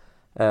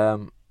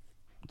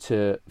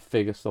 to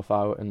figure stuff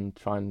out and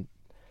try and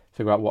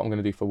figure out what I'm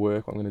going to do for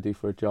work, what I'm going to do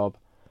for a job,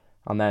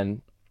 and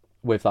then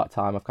with that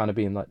time, I've kind of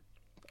been like,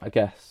 I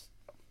guess,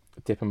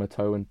 dipping my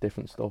toe in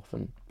different stuff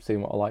and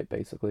seeing what I like,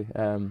 basically.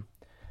 The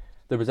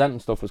presenting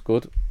stuff was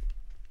good.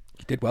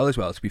 You did well as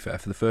well, to be fair,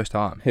 for the first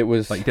time. It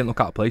was like you didn't look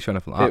out of place or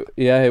anything like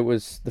that. It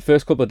was the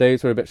first couple of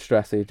days were a bit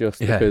stressy,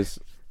 because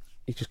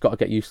you just got to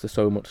get used to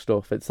so much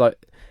stuff. It's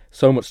like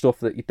so much stuff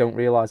that you don't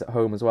realise at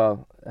home as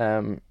well.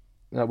 When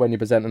you're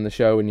presenting the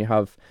show and you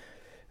have,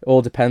 it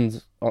all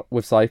depends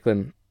with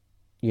cycling.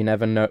 You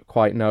never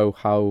quite know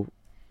how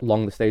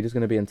long the stage is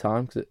going to be in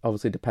time, because it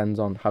obviously depends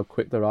on how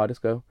quick the riders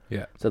go.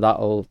 Yeah. So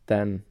that'll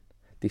then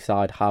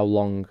decide how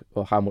long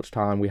or how much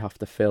time we have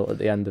to fill at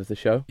the end of the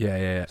show.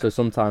 Yeah. So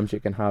sometimes you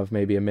can have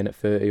maybe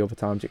 1:30, other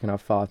times you can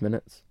have 5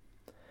 minutes.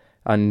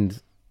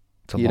 And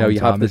you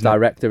have the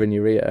director in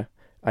your ear,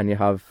 and you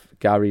have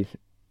Gary,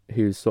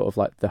 who's sort of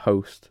like the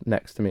host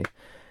next to me,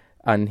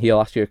 and he'll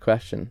ask you a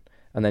question,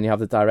 and then you have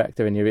the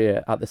director in your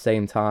ear at the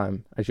same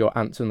time as you're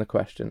answering the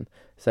question,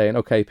 saying,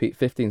 "Okay, Pete,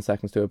 15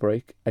 seconds to a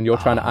break," and you're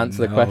trying to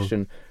answer the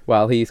question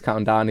while he's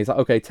counting down. He's like,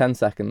 "Okay, 10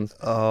 seconds,"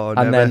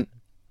 and then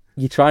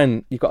you've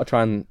got to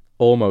try and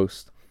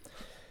almost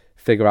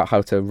figure out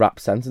how to wrap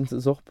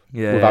sentences up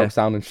without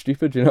sounding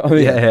stupid. You know what I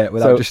mean? Yeah,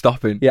 without just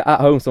stopping. Yeah, at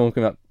home, someone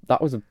can be like,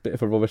 "That was a bit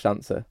of a rubbish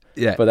answer."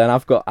 Yeah, but then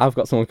I've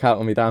got someone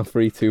counting me down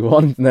 3, 2,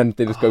 1, and then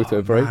they just go to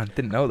a break. Man,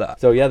 didn't know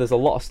that. So yeah, there's a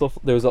lot of stuff.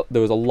 There was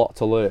a lot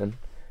to learn,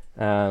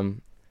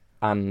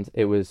 and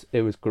it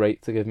was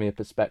great to give me a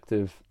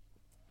perspective,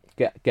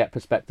 get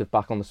perspective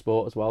back on the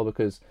sport as well,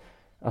 because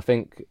I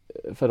think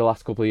for the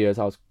last couple of years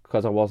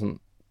because I wasn't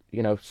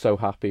so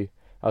happy,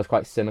 I was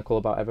quite cynical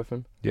about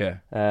everything. Yeah.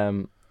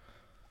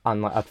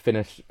 And like I'd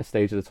finish a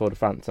stage of the Tour de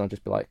France and I'd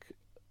just be like,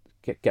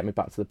 get me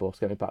back to the bus,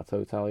 get me back to the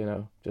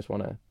hotel, just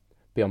want to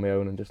be on my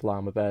own and just lie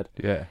on my bed.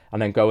 Yeah. And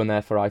then going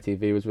there for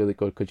ITV was really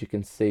good because you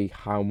can see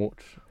how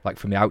much, like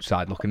from the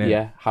outside looking in.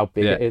 Yeah, how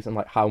big it is and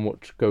like how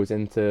much goes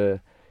into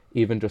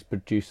even just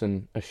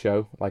producing a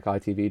show like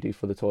ITV do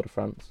for the Tour de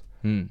France.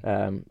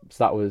 So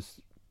that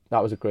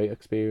was a great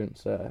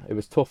experience. It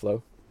was tough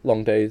though,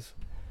 long days,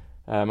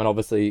 and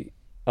obviously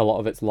a lot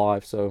of it's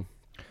live, so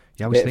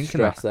yeah, I was thinking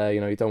stress that there.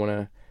 You don't want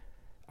to.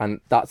 And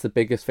that's the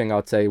biggest thing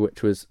I'd say,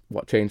 which was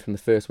what changed from the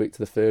first week to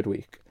the third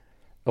week.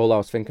 All I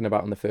was thinking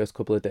about in the first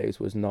couple of days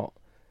was not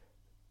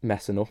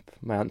messing up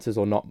my answers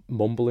or not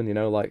mumbling,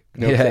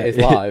 it's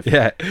live.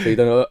 Yeah. So you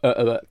don't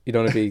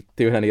want to be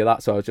doing any of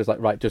that. So I was just like,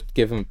 right, just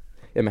give them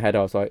in my head.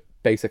 I was like,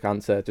 basic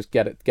answer, just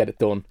get it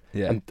done.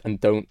 Yeah.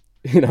 And don't,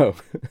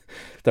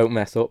 don't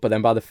mess up. But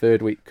then by the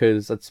third week,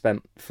 because I'd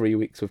spent 3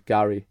 weeks with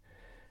Gary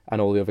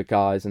and all the other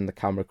guys and the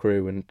camera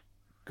crew and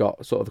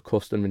got sort of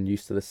accustomed and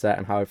used to the set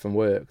and how everything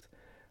worked,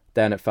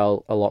 then it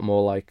felt a lot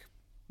more like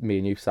me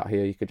and you sat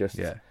here. You could just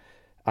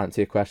answer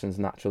your questions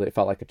naturally. It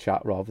felt like a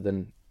chat rather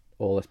than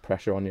all this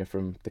pressure on you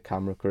from the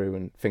camera crew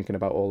and thinking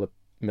about all the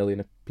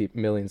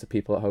millions of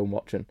people at home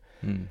watching.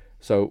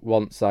 So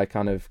once I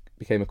kind of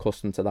became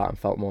accustomed to that and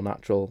felt more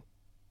natural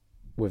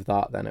with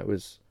that, then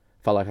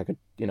felt like I could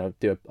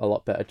do a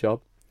lot better job.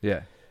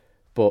 Yeah.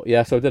 But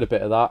yeah, so I did a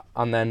bit of that,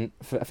 and then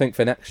I think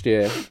for next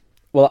year,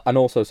 well, and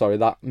also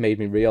that made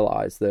me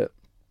realise that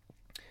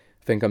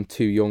I think I'm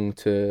too young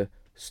to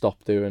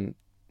stop doing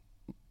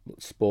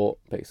sport,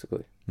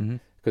 basically,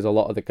 because a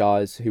lot of the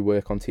guys who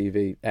work on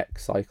TV,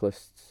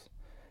 ex-cyclists,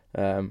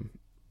 they're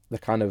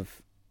kind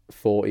of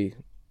 40,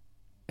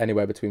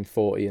 anywhere between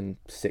 40 and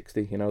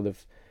 60.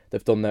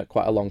 They've done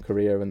quite a long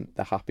career and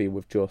they're happy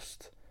with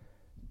just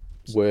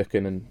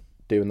working and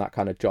doing that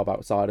kind of job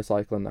outside of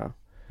cycling now.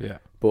 Yeah.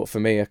 But for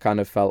me, I kind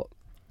of felt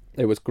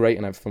it was great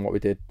and everything what we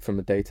did from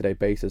a day-to-day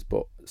basis,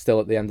 but still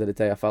at the end of the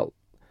day,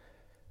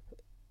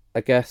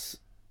 I guess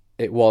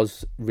it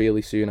was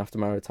really soon after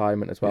my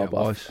retirement as well,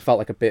 but I felt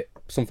like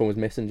something was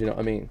missing, do you know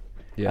what I mean?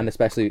 Yeah. And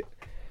especially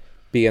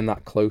being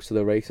that close to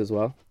the race as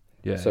well.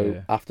 Yeah.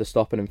 So after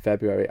stopping in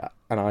February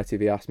and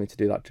ITV asked me to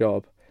do that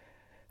job,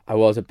 I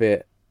was a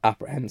bit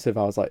apprehensive.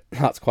 I was like,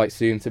 that's quite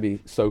soon to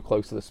be so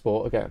close to the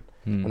sport again.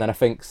 And then I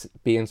think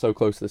being so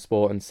close to the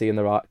sport and seeing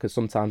because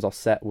sometimes our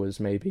set was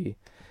maybe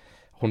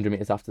 100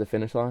 metres after the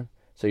finish line.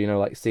 So,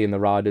 like seeing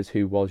the riders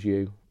who was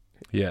you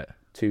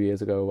 2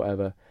 years ago or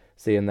whatever,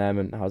 seeing them,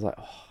 and I was like,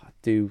 oh, I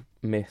do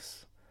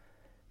miss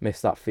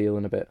that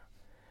feeling a bit.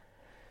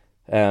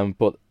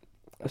 But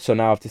so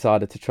now I've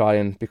decided to try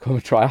and become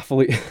a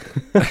triathlete.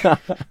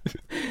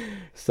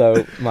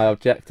 So my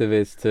objective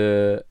is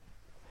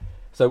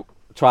so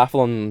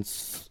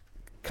triathlon's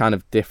kind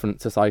of different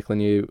to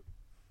cycling.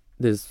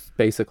 There's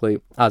basically,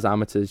 as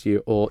amateurs, you're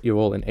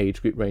all in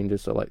age group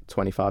ranges, so like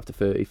 25 to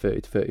 30,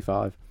 30 to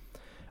 35.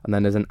 And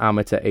then there's an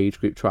amateur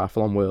age group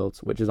triathlon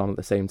worlds, which is on at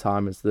the same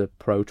time as the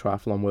pro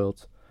triathlon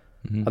worlds.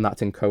 And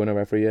that's in Kona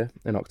every year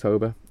in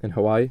October in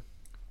Hawaii.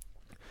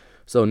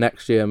 So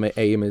next year my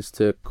aim is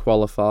to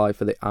qualify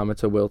for the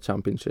amateur world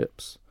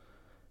championships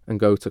and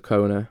go to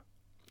Kona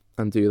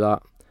and do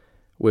that,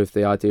 with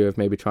the idea of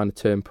maybe trying to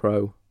turn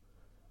pro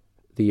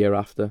the year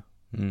after.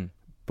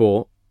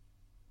 But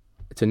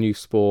it's a new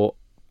sport.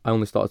 I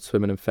only started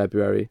swimming in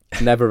February.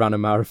 Never ran a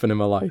marathon in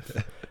my life.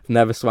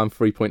 Never swam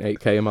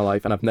 3.8k in my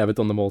life, and I've never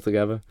done them all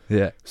together.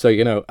 Yeah. So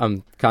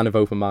I'm kind of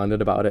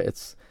open-minded about it.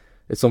 It's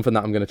something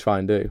that I'm going to try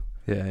and do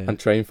and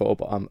train for.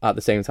 But at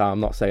the same time, I'm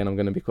not saying I'm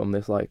going to become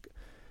this like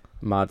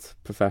mad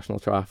professional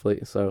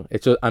triathlete. So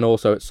and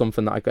also it's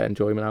something that I get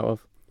enjoyment out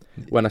of.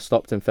 When I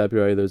stopped in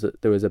February,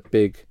 there was a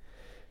big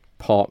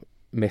part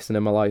missing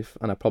in my life,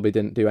 and I probably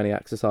didn't do any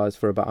exercise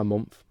for about a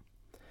month.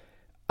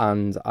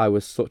 And I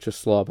was such a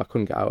slob, I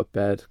couldn't get out of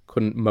bed,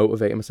 couldn't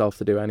motivate myself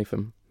to do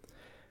anything.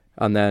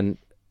 And then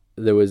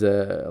there was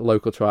a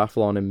local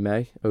triathlon in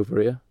May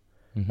over here,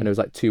 and it was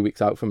like 2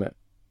 weeks out from it.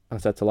 And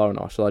I said to Lauren,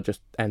 shall I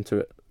just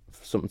enter it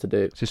for something to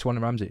do? Is this one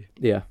in Ramsey?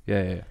 Yeah.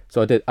 Yeah.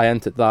 So I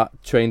entered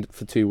that, trained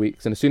for 2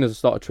 weeks, and as soon as I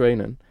started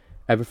training,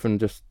 everything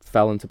just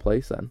fell into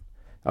place then.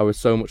 I was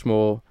so much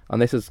more,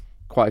 and this is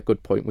quite a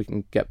good point we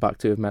can get back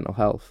to with mental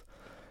health.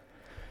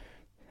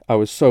 I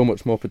was so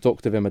much more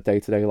productive in my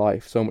day-to-day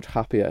life, so much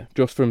happier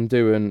just from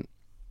doing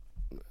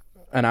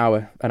an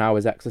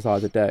hour's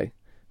exercise a day.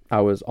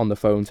 I was on the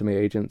phone to my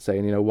agent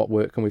saying, you know, what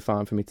work can we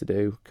find for me to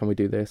do? Can we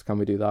do this? Can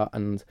we do that?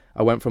 And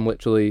I went from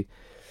literally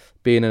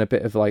being in a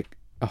bit of like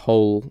a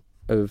hole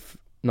of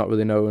not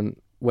really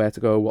knowing where to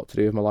go, what to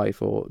do with my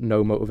life, or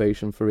no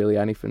motivation for really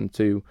anything,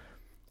 to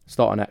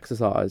starting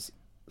exercising,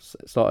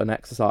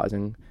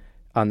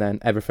 and then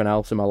everything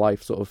else in my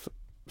life sort of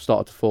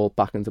started to fall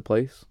back into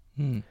place.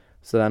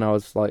 So then I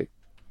was like,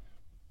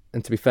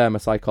 and to be fair, my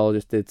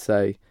psychologist did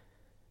say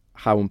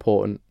how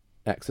important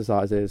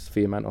exercise is for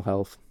your mental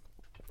health.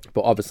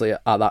 But obviously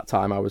at that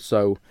time I was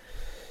so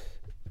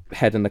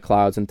head in the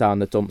clouds and down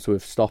the dumps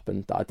with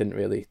stopping that I didn't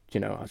really, you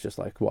know, I was just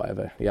like,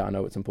 whatever, yeah, I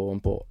know it's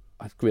important, but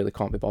I really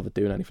can't be bothered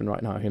doing anything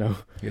right now, you know.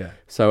 Yeah.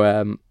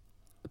 So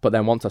but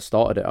then once I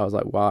started it, I was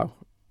like, wow,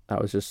 I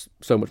was just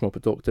so much more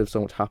productive,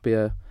 so much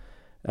happier,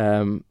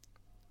 trying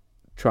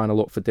to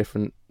look for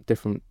different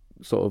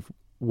sort of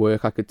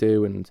work I could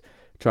do and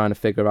trying to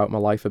figure out my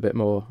life a bit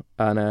more.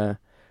 And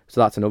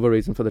so that's another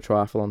reason for the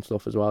triathlon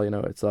stuff as well, you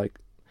know. It's like,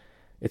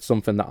 it's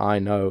something that I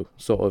know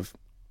sort of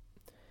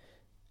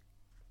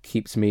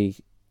keeps me,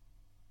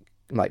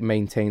 like,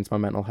 maintains my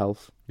mental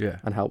health,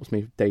 and helps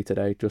me day to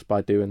day just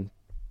by doing,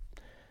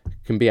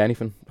 can be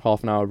anything,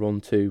 half an hour run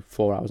to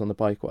 4 hours on the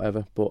bike,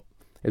 whatever, but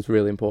it's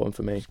really important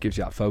for me. It gives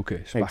you that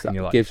focus back in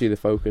your life. Gives you the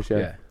focus,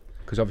 yeah.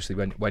 Because obviously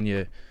when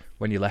you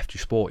left your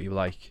sport, you were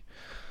like,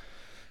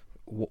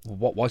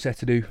 what was there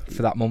to do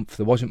for that month?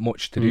 There wasn't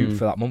much to do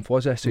for that month,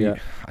 was there? So you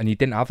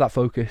didn't have that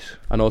focus.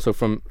 And also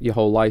from your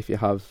whole life, you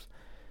have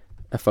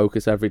a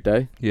focus every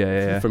day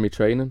from your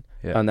training,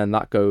 and then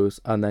that goes,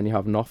 and then you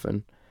have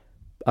nothing,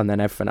 and then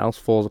everything else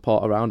falls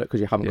apart around it because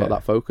you haven't got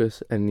that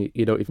focus, and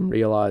you don't even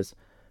realise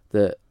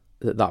that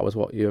was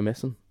what you were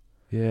missing.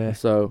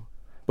 So,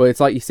 but it's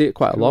like you see it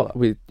quite a lot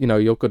with, you know,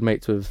 you're good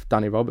mates with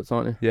Danny Roberts,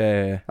 aren't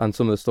you? And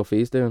some of the stuff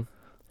he's doing,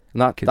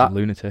 and that kid's a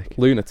lunatic.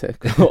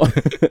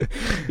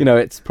 You know,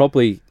 it's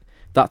probably,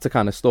 that's the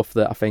kind of stuff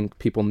that I think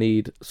people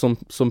need. Some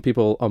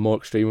people are more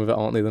extreme with it,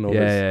 aren't they, than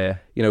others?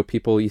 You know,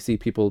 you see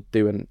people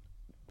doing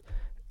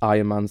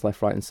Ironmans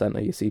left, right and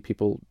centre. You see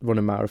people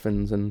running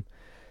marathons, and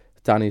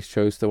Danny's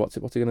chose to, what's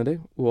he going to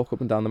do? Walk up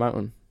and down the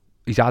mountain.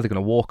 He's either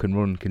going to walk and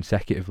run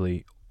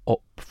consecutively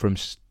up from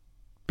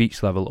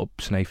beach level up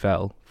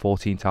Snaefell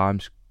 14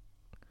 times.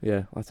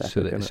 Yeah, that's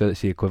epic, so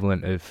that's the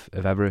equivalent of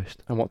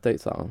Everest. And what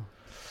date's that on?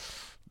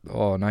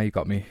 Oh, now you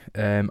got me.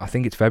 I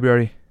think it's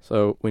February.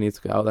 So we need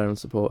to get out there and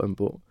support him,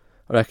 but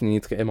I reckon you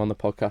need to get him on the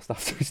podcast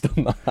after he's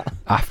done that.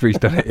 After he's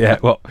done it, yeah.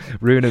 Well,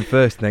 ruin him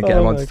first and then get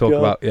him on to talk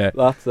about,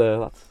 That's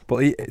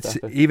but it's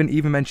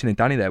even mentioning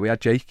Danny there, we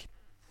had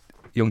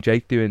young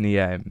Jake doing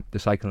the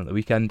cycling at the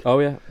weekend. Oh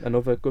yeah,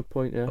 another good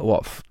point, yeah.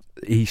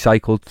 He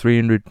cycled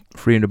 300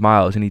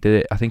 miles and he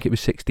did it, I think it was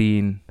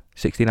 16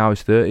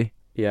 hours 30.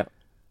 Yeah,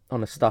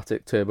 on a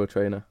static turbo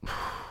trainer.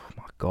 Oh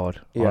my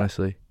God,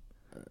 honestly.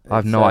 I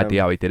have no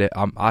idea how he did it.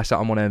 I sat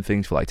on one of them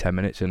things for like 10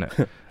 minutes and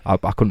I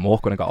couldn't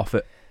walk when I got off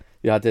it.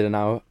 Yeah, I did an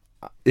hour.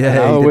 He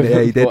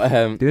did.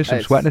 But, doing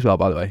some sweating as well,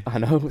 by the way. I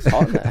know, it's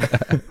hot in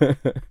there.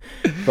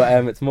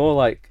 But it's more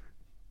like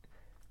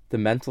the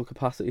mental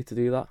capacity to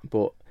do that.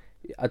 But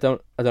I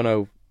don't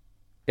know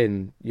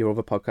in your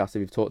other podcast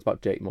if you've talked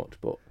about Jake much,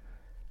 but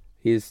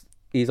he's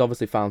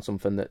obviously found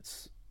something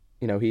that's,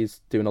 you know, he's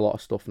doing a lot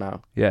of stuff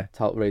now to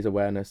help raise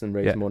awareness and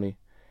raise money.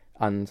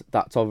 And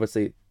that's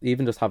obviously,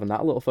 even just having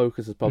that little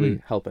focus is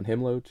probably helping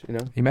him loads, you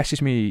know. He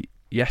messaged me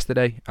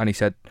yesterday and he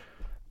said,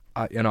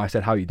 I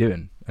said, how you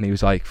doing? And he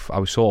was like, I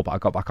was sore, but I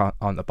got back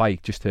on the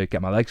bike just to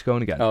get my legs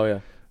going again. Oh, yeah.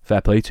 Fair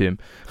play to him.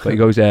 But he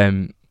goes,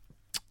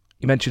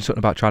 he mentioned something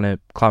about trying to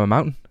climb a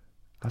mountain.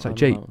 I was like,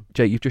 Jake,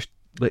 you've just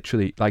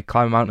literally like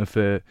climbed a mountain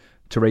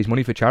to raise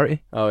money for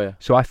charity. Oh, yeah.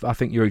 So I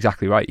think you're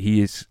exactly right.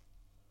 He is,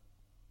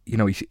 you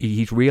know,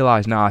 he's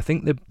realised now. I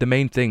think the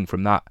main thing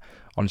from that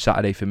on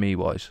Saturday for me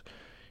was,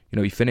 you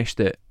know, he finished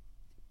at,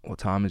 what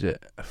time is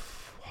it?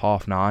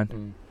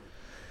 9:30.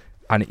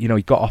 And, you know,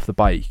 he got off the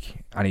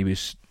bike and he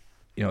was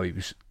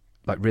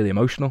like really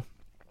emotional.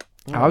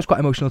 Oh. I was quite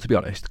emotional, to be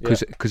honest,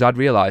 because I'd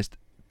realised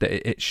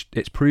that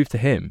it's proved to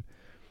him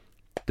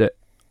that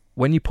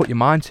when you put your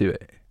mind to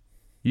it,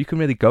 you can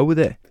really go with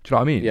it. Do you know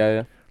what I mean?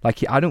 Yeah.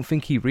 Like, I don't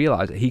think he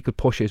realised that he could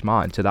push his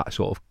mind to that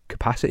sort of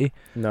capacity.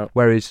 No.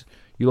 Whereas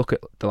you look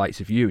at the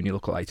likes of you and you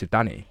look at the likes of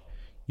Danny,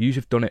 you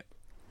have done it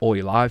all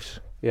your lives.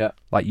 Yeah.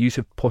 Like, you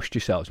have pushed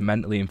yourselves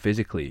mentally and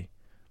physically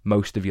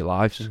most of your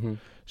lives. Mm-hmm.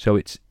 So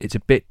it's a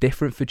bit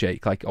different for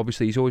Jake. Like,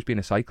 obviously he's always been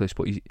a cyclist,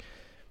 but he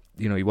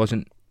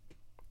wasn't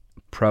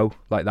pro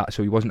like that,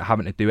 so he wasn't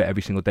having to do it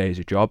every single day as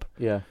a job.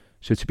 Yeah.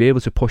 So to be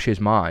able to push his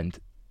mind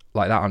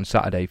like that on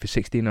Saturday for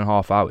 16 and a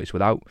half hours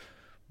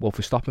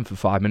for stopping for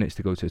 5 minutes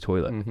to go to the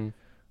toilet,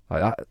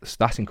 like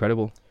that's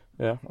incredible.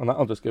 Yeah, and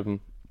that'll just give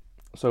him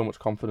so much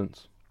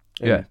confidence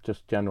in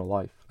just general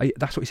life.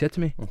 That's what he said to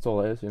me. That's all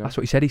it is, you know. That's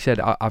what he said. He said,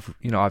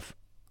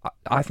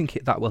 I think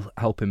that will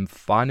help him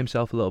find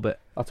himself a little bit.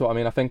 That's what I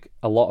mean. I think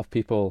a lot of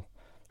people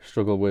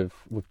struggle with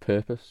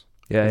purpose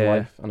in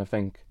life, and I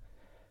think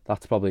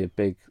that's probably a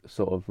big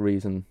sort of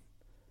reason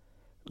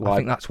why. I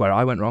think that's where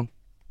I went wrong.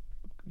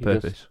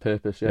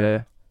 Purpose,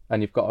 Yeah.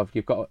 And you've got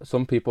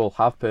some people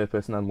have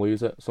purpose and then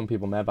lose it. Some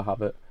people never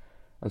have it,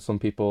 and some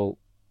people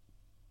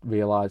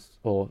realize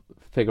or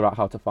figure out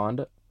how to find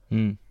it.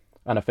 Mm.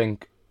 And I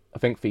think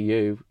for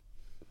you,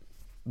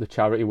 the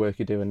charity work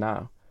you're doing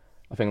now,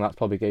 I think that's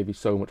probably gave you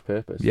so much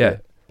purpose. Yeah,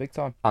 big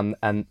time.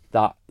 And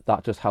that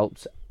just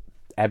helps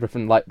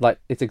everything. Like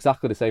it's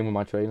exactly the same with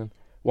my training.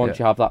 Once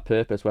you have that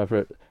purpose, whether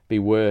it be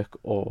work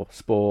or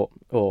sport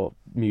or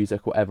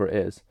music, whatever it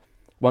is,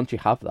 once you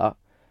have that,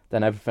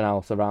 then everything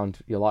else around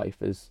your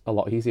life is a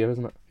lot easier,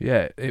 isn't it?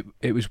 Yeah,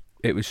 it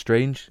was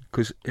strange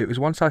because it was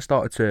once I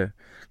started to,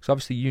 because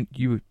obviously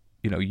you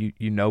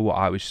know what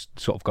I was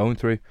sort of going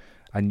through,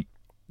 and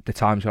the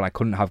times when I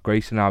couldn't have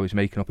Grayson, I was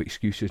making up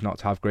excuses not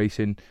to have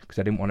Grayson because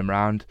I didn't want him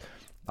around.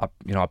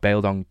 I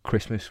bailed on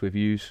Christmas with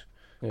yous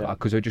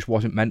because I just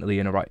wasn't mentally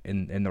in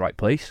the right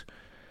place.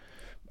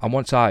 And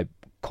once I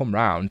come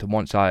round and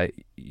once I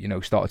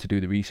started to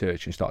do the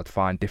research and started to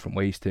find different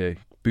ways to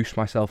boost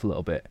myself a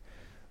little bit,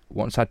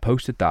 once I'd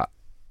posted that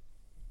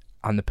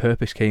and the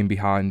purpose came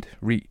behind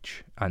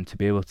Reach and to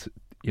be able to,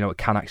 it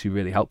can actually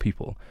really help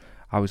people,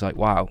 I was like,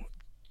 wow,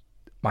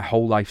 my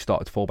whole life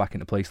started to fall back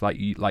into place. Like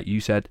you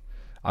said,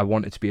 I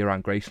wanted to be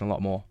around Grayson a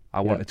lot more.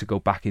 I wanted to go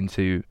back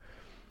into,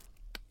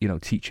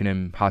 teaching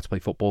him how to play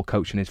football,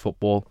 coaching his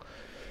football.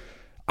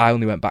 I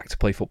only went back to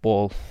play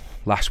football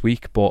last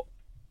week, but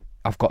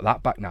I've got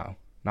that back now.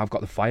 Now I've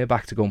got the fire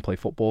back to go and play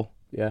football.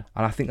 Yeah.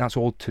 And I think that's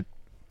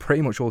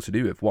pretty much all to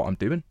do with what I'm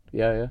doing.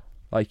 Yeah.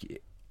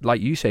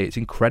 Like you say, it's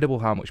incredible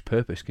how much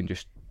purpose can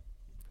just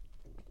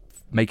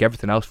make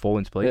everything else fall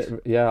into place.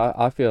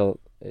 I feel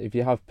if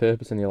you have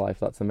purpose in your life,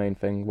 that's the main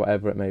thing,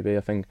 whatever it may be.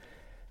 I think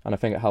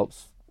it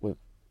helps.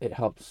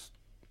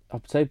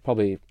 I'd say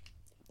probably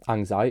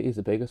anxiety is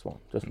the biggest one.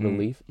 Just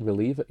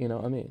relieve it. You know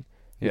what I mean?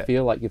 You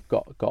feel like you've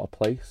got a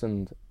place,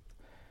 and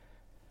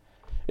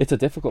it's a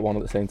difficult one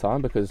at the same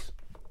time because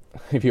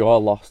if you are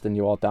lost and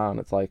you are down,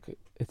 it's like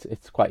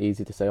it's quite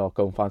easy to say, "Oh,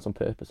 go and find some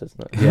purpose,"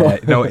 isn't it? Yeah,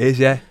 no, it is.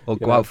 Yeah, or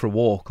go out for a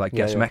walk,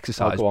 get some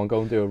exercise. Go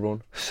and do a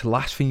run. It's the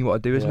last thing you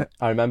want to do, isn't it?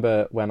 I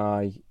remember when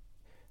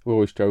we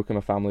always joke in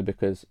my family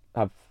because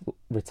I've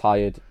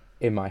retired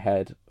in my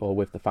head or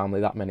with the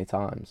family that many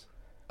times.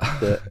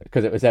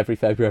 Because it was every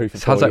February for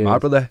 4 years. Sounds like my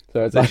brother.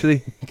 So it's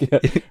literally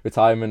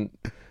retirement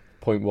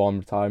 0.1,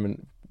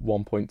 retirement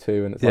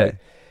 1.2, and it's like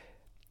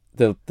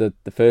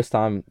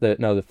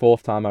the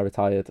fourth time I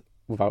retired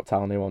without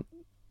telling anyone.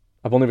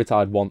 I've only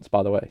retired once,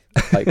 by the way,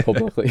 like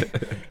publicly.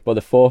 But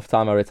the fourth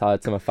time I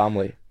retired to my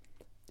family,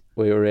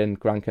 we were in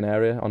Gran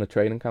Canaria on a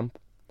training camp,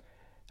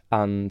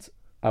 and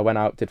I went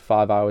out, did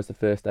 5 hours the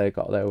first day,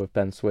 got there with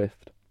Ben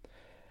Swift.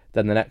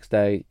 Then the next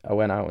day, I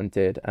went out and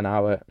did an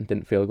hour and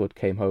didn't feel good,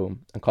 came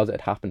home. And because it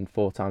had happened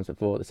 4 times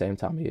before at the same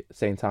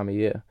time of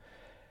year,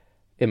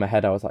 in my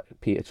head I was like,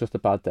 Pete, it's just a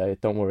bad day,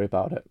 don't worry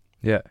about it.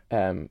 Yeah.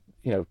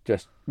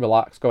 Just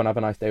relax, go and have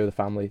a nice day with the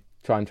family,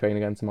 try and train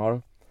again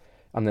tomorrow.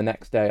 And the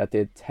next day I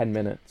did 10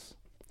 minutes.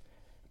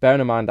 Bearing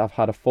in mind, I've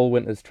had a full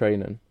winter's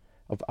training.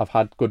 I've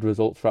had good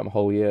results throughout my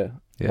whole year,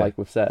 like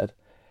we've said.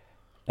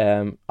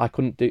 I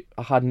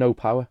had no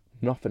power,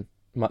 nothing.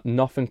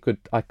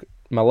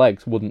 My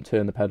legs wouldn't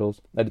turn the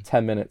pedals. I did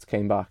 10 minutes,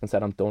 came back and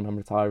said, I'm done, I'm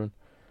retiring.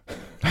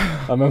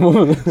 And my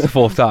mum... It's the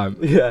fourth time.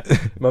 Yeah.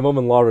 My mum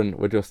and Lauren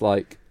were just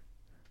like,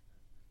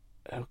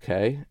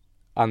 okay.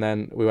 And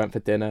then we went for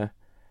dinner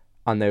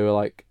and they were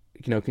like,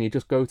 can you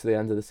just go to the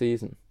end of the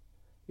season?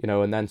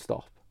 And then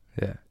stop.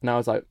 Yeah. And I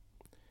was like,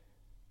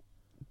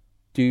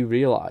 do you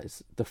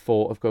realise the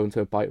thought of going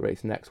to a bike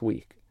race next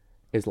week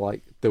is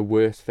like the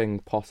worst thing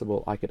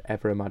possible I could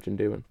ever imagine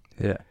doing?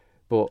 Yeah.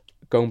 But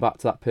going back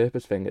to that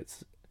purpose thing,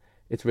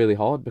 it's really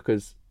hard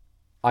because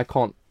I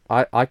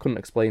couldn't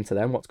explain to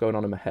them what's going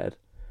on in my head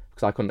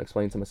because I couldn't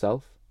explain to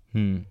myself.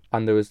 And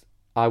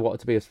I wanted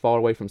to be as far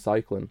away from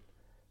cycling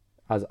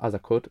as I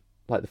could.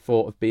 Like the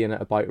thought of being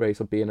at a bike race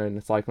or being in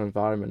a cycling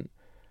environment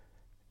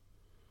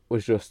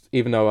was just,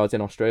 even though I was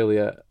in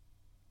Australia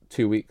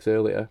 2 weeks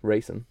earlier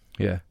racing,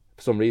 for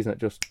some reason it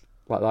just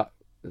like that,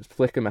 it's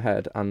flicking my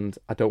head and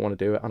I don't want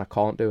to do it and I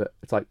can't do it.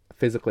 It's like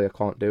physically I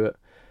can't do it.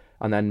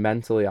 And then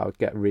mentally I would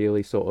get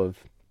really sort of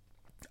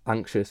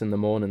anxious in the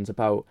mornings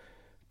about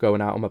going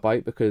out on my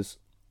bike because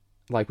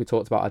like we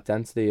talked about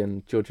identity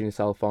and judging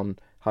yourself on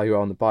how you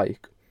are on the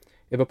bike.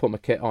 If I put my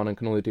kit on and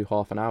can only do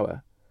half an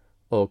hour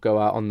or go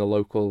out on the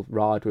local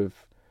ride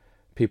with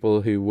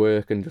people who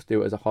work and just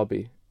do it as a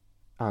hobby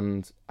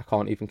and I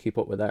can't even keep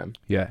up with them,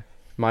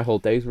 my whole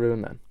day's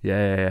ruined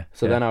then.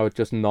 So then I would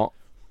just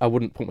I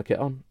wouldn't put my kit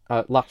on.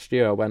 Last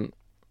year I went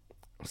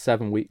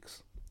 7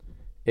 weeks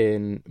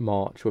in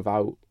March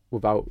without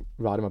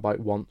riding my bike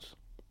once.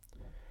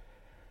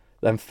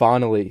 Then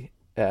finally,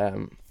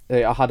 I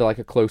had like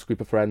a close group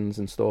of friends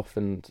and stuff,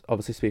 and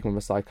obviously speaking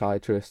with a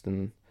psychiatrist,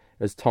 and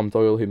there's Tom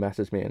Doyle who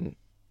messaged me, and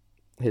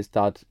his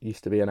dad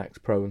used to be an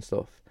ex-pro and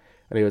stuff,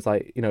 and he was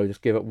like,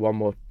 just give it one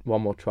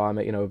more try,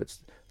 mate. If it's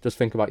just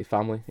think about your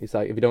family. He's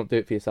like, if you don't do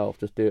it for yourself,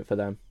 just do it for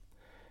them.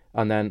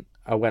 And then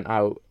I went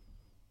out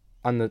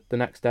and the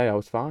next day I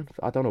was fine.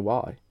 I don't know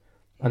why.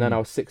 And then I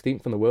was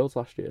 16th in the world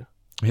last year.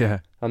 Yeah.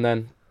 And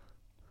then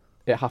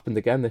it happened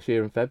again this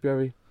year in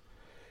February.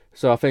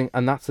 So I think,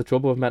 and that's the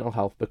trouble with mental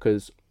health,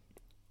 because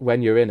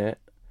when you're in it,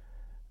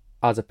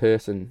 as a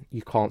person,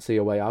 you can't see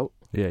a way out.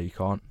 Yeah, you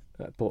can't.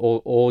 But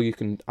all you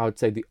can, I would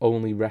say the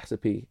only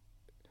recipe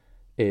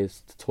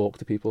is to talk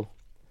to people.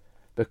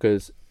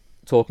 Because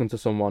talking to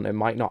someone, it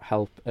might not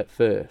help at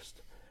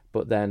first,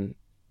 but then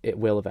it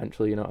will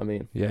eventually, you know what I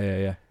mean?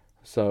 Yeah.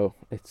 So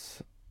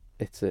it's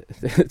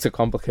a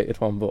complicated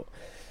one, but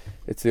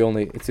it's the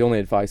only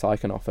advice I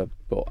can offer.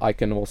 But I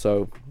can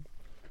also,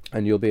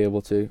 and you'll be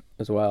able to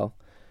as well,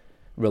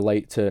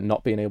 relate to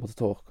not being able to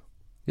talk.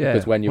 Yeah,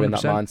 because when you're 100%. in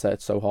that mindset,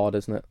 it's so hard,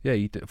 isn't it? Yeah,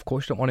 of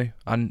course you don't want to.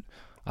 And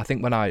I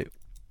think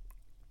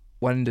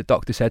when the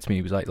doctor said to me,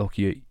 he was like, "Look,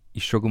 you're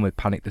struggling with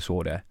panic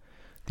disorder,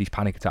 these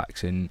panic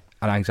attacks and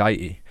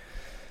anxiety,"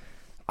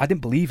 I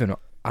didn't believe him.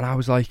 And I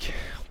was like,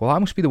 well, I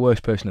must be the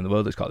worst person in the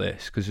world that's got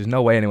this, because there's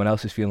no way anyone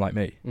else is feeling like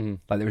me.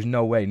 Like, there is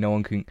no way no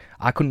one can.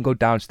 I couldn't go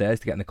downstairs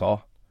to get in the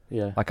car.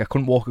 Yeah. Like, I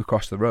couldn't walk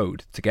across the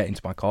road to get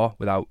into my car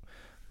without,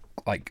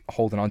 like,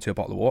 holding on to a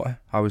bottle of water.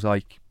 I was,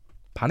 like,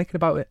 panicking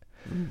about it.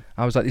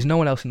 I was like, there's no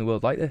one else in the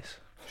world like this.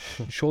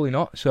 Surely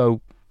not.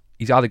 So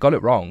he's either got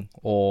it wrong,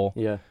 or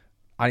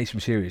I need some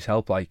serious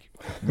help, like,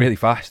 really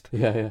fast.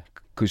 Yeah.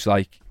 Because,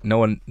 like, no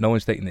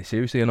one's taking this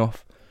seriously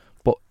enough.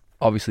 But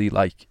obviously,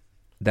 like,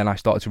 then I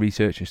started to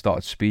research and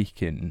started to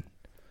speak, and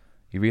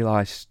you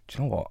realise, do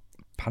you know what?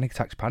 Panic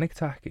attack's panic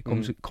attack. It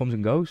comes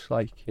and goes.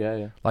 Like,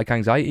 like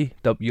anxiety.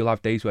 You'll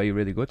have days where you're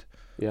really good.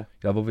 Yeah.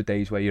 You'll have other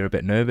days where you're a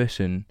bit nervous,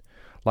 and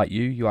like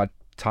you had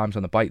times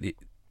on the bike that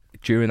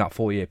during that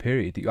 4-year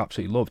period that you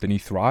absolutely loved and you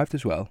thrived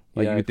as well.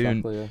 Like, you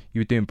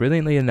were doing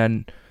brilliantly, and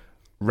then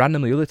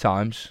randomly other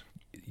times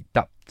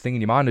that thing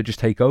in your mind would just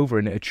take over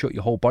and it'd shut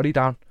your whole body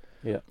down.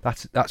 Yeah.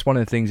 That's one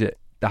of the things that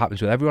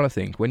happens with everyone, I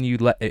think. When you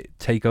let it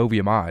take over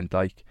your mind,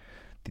 like,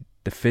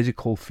 the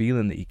physical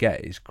feeling that you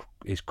get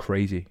is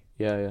crazy.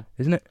 Yeah.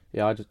 Isn't it?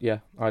 Yeah, I just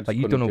like,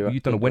 you've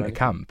done a winter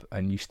camp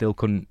and you still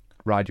couldn't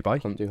ride your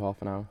bike. Couldn't do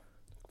half an hour.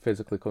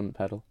 Physically couldn't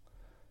pedal.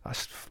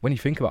 That's, when you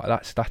think about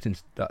it,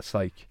 that's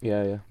like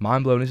yeah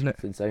mind blowing, isn't it?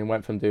 It's insane.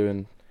 Went from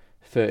doing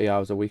 30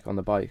 hours a week on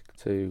the bike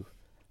to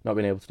not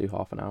being able to do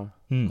half an hour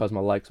because my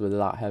legs were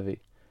that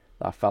heavy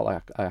that I felt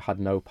like I had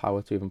no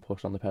power to even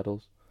push on the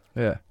pedals.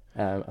 Yeah.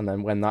 And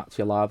then when that's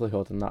your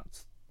livelihood and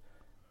that's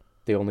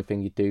the only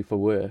thing you do for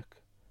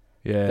work,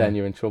 then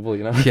you're in trouble,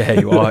 you know. Yeah,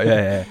 you are.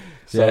 Yeah.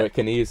 So it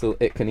can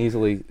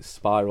easily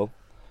spiral.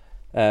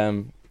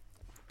 But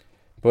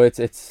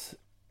it's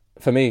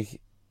for me,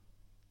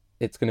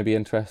 it's going to be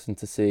interesting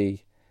to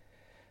see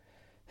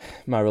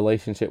my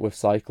relationship with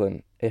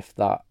cycling, if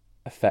that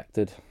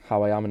affected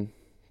how I am in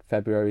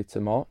February to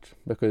March,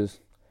 because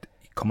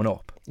coming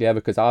up. Yeah,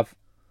 because I've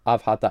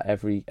had that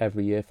every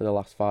year for the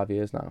last 5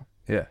 years now.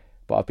 Yeah.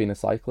 But I've been a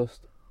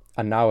cyclist,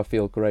 and now I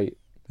feel great.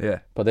 Yeah.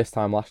 But this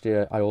time last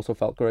year, I also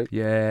felt great.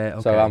 Yeah.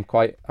 Okay.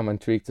 So I'm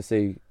intrigued to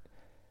see.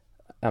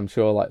 I'm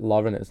sure like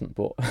Lauren isn't,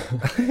 but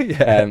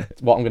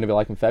what I'm going to be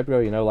like in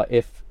February. You know, like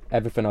if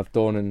everything I've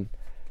done and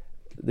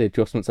the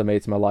adjustments I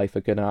made to my life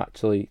are going to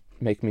actually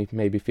make me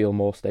maybe feel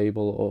more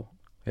stable, or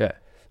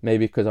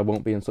maybe because I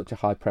won't be in such a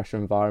high pressure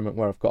environment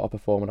where I've got to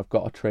perform and I've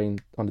got to train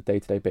on a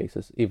day-to-day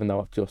basis, even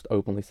though I've just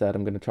openly said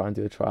I'm going to try and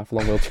do the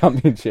Triathlon World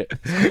Championship.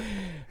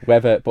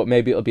 But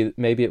maybe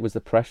it was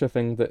the pressure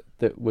thing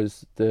that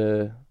was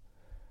the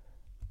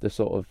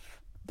sort of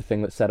the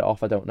thing that set it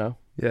off. I don't know.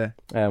 Yeah.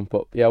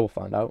 But yeah, we'll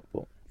find out.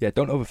 But yeah,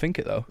 don't overthink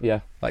it though. Yeah.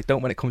 Like,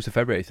 don't, when it comes to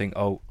February, think,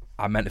 oh,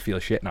 I'm meant to feel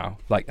shit now.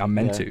 Like, I'm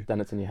meant to.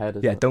 Then it's in your head.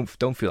 Isn't it?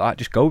 Don't feel that.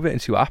 Just go with it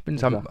and see what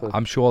happens. Exactly.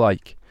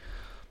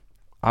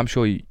 I'm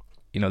sure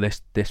you know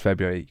this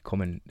February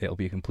coming, it'll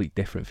be a complete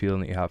different feeling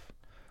that you have.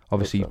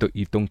 Obviously,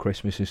 you've done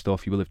Christmas and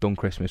stuff. You will have done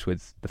Christmas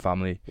with the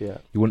family. Yeah.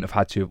 You wouldn't have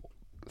had to have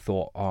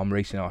thought, oh, I'm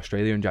racing in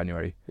Australia in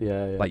January.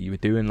 Yeah. Like you were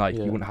doing. Like,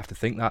 you wouldn't have to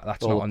think that.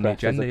 That's all not on the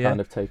agenda. Are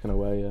kind of taken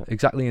away. Yeah.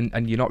 Exactly,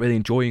 and you're not really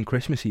enjoying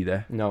Christmas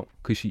either. No.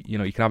 Because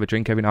you can have a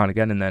drink every now and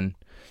again, and then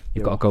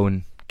you've got to go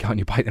and get on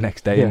your bike the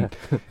next day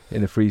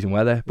in the freezing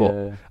weather.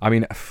 But I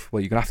mean,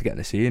 well, you're gonna have to get in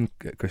the sea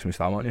at Christmas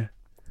time, aren't you?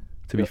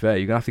 To be fair,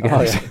 you're gonna have to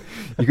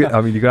get. You're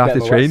gonna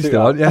have to train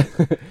still, aren't you?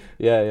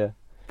 Yeah.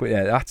 But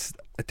yeah, that's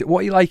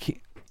what you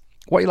like.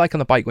 What you like on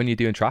the bike when you're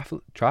doing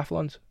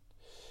triathlons?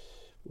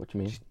 What do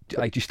you mean?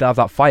 Do you still have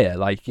that fire?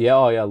 Like, yeah,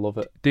 I love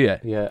it. Do you?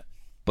 Yeah.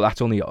 But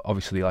that's only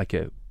obviously like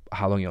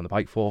how long are you on the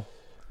bike for?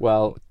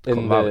 Well,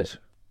 hours.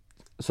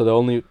 So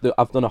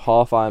I've done a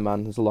half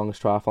Ironman. It's the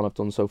longest triathlon I've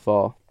done so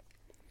far.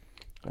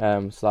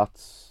 So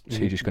that's. So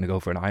you're just gonna go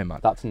for an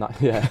Ironman? That's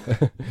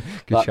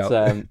Good shout.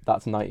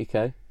 That's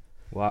 90k.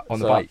 Wow, on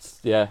the bike.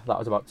 Yeah, that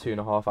was about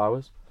 2.5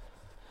 hours.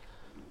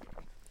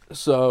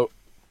 So,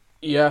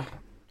 yeah,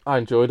 I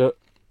enjoyed it.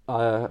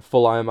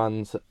 Full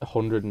Ironman's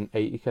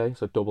 180k,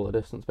 so double the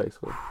distance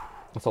basically.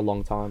 That's a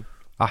long time.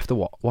 After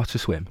what? What's a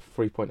swim?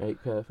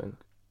 3.8k, I think.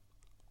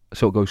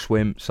 So it goes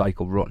swim,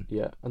 cycle, run.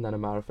 Yeah, and then a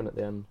marathon at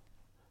the end.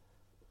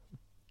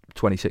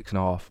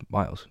 26.5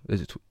 miles.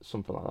 Is it?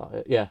 Something like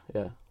that. Yeah.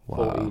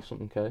 Wow. 40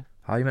 something k.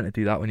 How are you meant to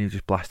do that when you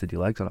just blasted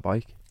your legs on a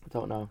bike? I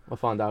don't know. I'll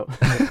find out.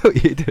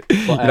 You're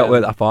not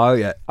went that far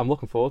yet. I'm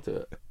looking forward to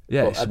it.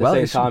 Yeah, But at the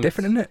same it's time,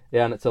 different, isn't it?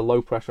 Yeah, and it's a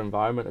low pressure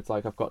environment. It's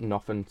like I've got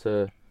nothing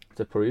to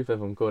prove. If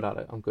I'm good at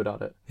it, I'm good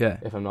at it. Yeah.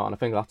 If I'm not, and I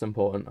think that's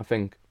important. I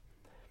think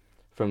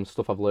from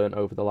stuff I've learned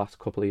over the last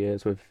couple of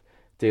years with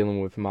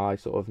dealing with my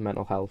sort of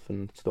mental health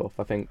and stuff,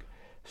 I think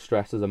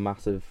stress is a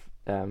massive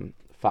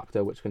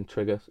factor which can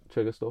trigger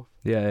stuff.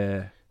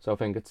 Yeah. So I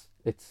think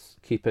it's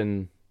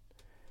keeping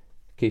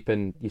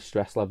your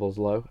stress levels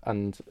low.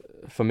 And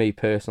for me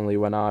personally,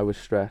 when I was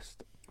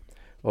stressed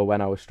or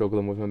when I was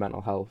struggling with my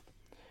mental health,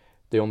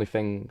 the only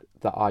thing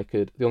that I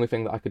could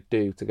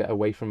do to get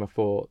away from my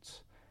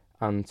thoughts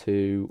and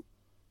to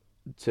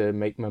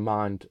make my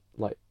mind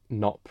like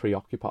not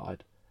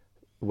preoccupied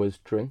was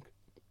drink.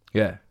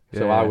 Yeah.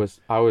 So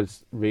I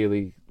was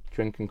really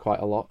drinking quite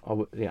a lot. I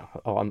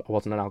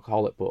wasn't an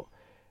alcoholic, but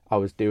I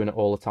was doing it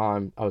all the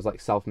time. I was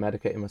like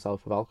self-medicating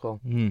myself with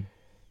alcohol.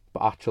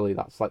 But actually,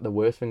 that's like the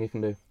worst thing you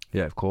can do.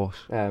 Yeah, of course.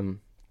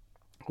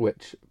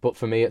 But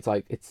for me, it's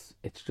like it's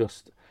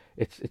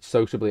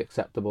sociably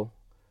acceptable.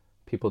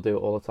 People do it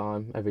all the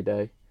time, every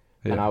day.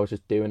 Yeah. And I was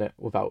just doing it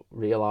without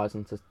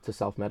realising to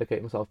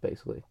self-medicate myself,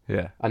 basically.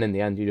 Yeah. And in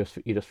the end, you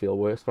just feel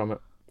worse from it.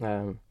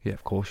 Yeah,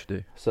 of course you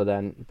do. So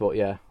then, but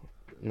yeah,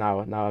 now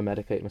I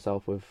medicate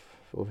myself with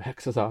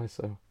exercise.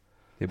 So.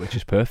 Yeah, which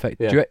is perfect.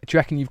 Yeah. Do you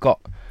reckon you've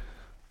got,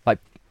 like,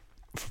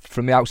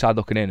 from the outside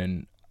looking in,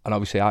 and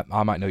obviously I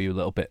might know you a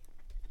little bit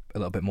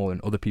more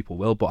than other people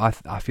will, but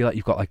I feel like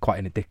you've got like quite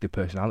an addictive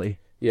personality.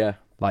 Yeah.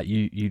 Like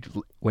you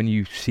when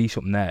you see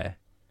something there,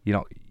 you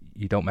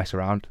don't mess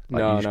around.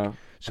 Like No.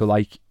 So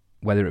like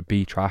whether it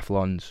be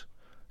triathlons,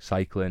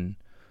 cycling,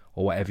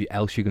 or whatever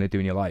else you're gonna do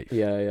in your life.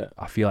 Yeah.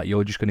 I feel like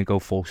you're just gonna go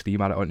full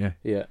steam at it, aren't you?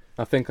 Yeah.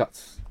 I think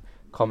that's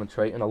common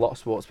trait in a lot of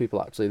sports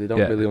people. Actually, they don't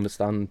Yeah. really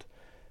understand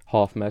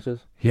half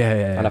measures.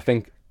 Yeah. And I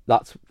think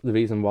that's the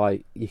reason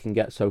why you can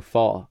get so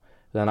far.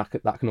 Then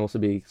that can also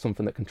be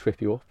something that can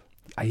trip you up.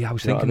 Yeah, I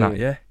was You know thinking what I that.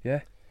 mean?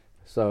 Yeah.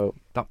 So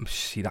That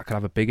could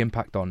have a big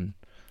impact on,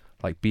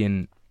 like,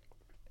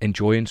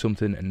 enjoying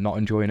something and not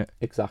enjoying it.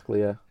 exactly,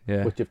 yeah.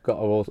 Yeah. Which you've got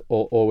to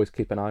always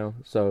keep an eye on.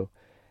 So,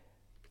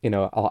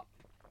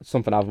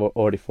 something I've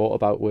already thought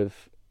about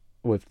with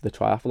the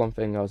triathlon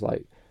thing. I was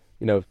like,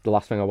 the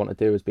last thing I want to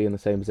do is be in the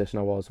same position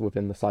I was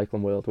within the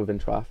cycling world within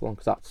triathlon,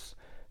 because that's,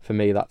 for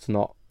me, that's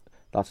not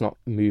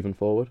moving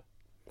forward.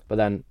 But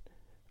then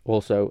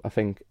also I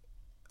think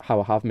how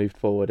I have moved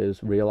forward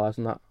is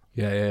realising that.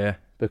 Yeah.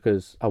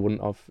 Because I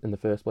wouldn't have in the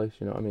first place,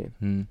 you know what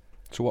I mean?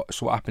 So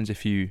what happens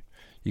if you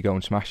go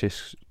and smash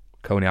this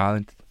Coney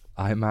Island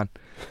Ironman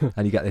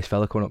and you get this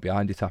fella coming up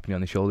behind you, tapping you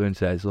on the shoulder and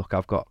says, "Look,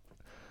 I've got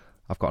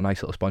a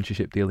nice little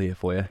sponsorship deal here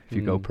for you if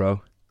you go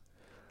pro."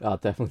 I'll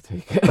definitely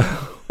take it.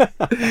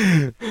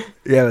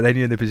 Yeah, but then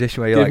you're in the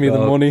position where you're Give me the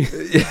money.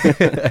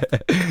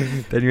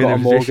 Then you're Got in a a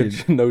mortgage,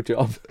 position. no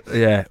job.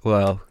 Yeah,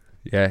 well,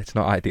 yeah, it's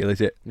not ideal,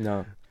 is it?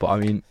 No. But I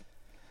mean,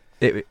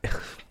 you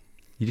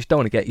just don't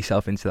want to get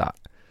yourself into that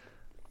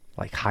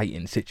like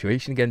heightened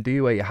situation again, do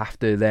you? Where you have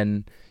to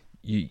then,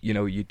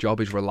 your job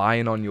is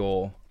relying on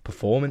your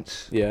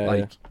performance. Yeah.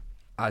 Like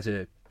as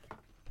a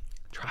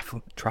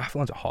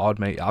triathlons are hard,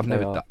 mate. I've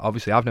never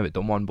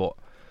done one, but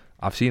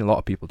I've seen a lot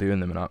of people doing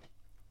them, and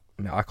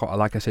I can't,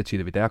 like I said to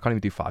you the other day, I can't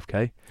even do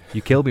 5k.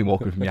 You killed me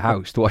walking from your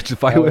house to watch the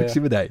fireworks the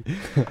other day.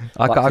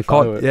 I can't.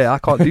 Fireworks. Yeah, I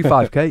can't do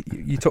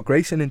 5k. You took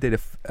Grayson and did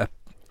a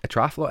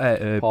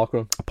triathlon,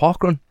 a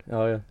park run,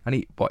 Oh yeah. and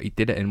he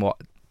did it in what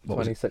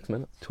was it? 26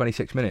 minutes.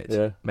 26 minutes.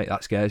 Yeah. Mate,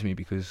 that scares me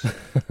because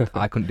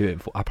I couldn't do it.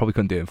 I probably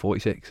couldn't do it in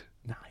 46.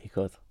 Nah, you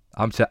could.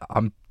 I'm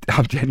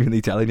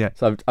genuinely telling you.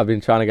 So I've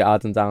been trying to get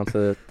Adam down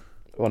to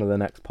one of the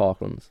next park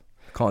runs.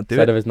 Can't do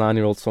Instead it. of his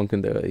 9-year-old son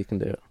can do it, he can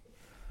do it.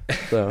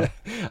 So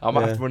I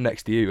might have to run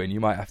next to you, and you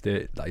might have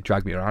to like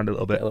drag me around a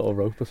little get bit. a little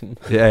rope or something.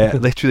 Yeah,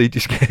 literally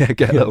just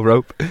get a little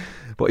rope.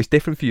 But it's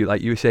different for you.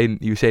 Like you were saying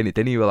it,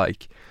 didn't you? You were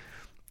like,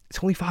 it's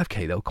only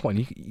 5k though. Come on,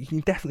 you can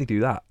definitely do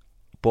that.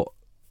 But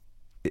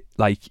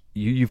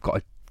you've got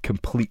a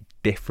complete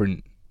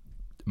different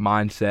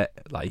mindset.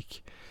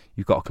 Like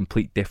you've got a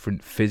complete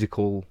different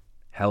physical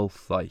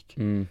health. Like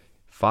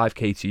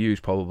 5k to you is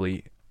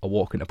probably a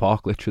walk in the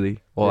park, literally,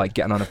 or like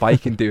getting on a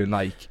bike and doing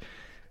like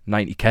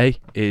 90k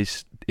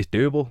is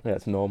doable. Yeah,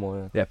 it's normal.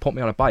 Yeah. Yeah, put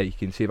me on a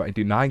bike and see if I can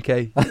do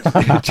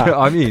 9k. Do you know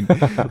what I mean?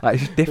 Like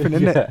it's just different,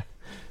 isn't it?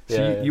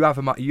 So you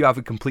have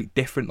a complete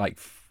different like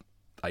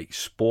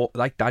sport,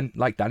 like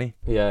Danny.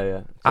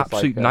 Yeah.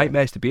 Absolute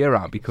nightmares to be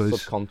around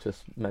because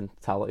subconscious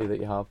mentality that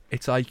you have.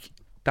 it's like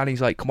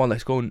Danny's like, come on,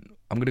 let's go and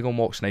I'm gonna go and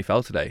walk Snape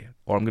Fell today,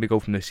 or I'm gonna go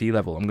from the sea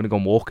level. I'm gonna go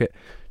and walk it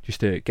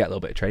just to get a little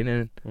bit of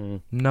training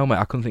in. No, mate,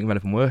 I couldn't think of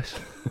anything worse.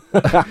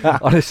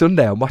 On a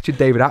Sunday, I'm watching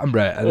David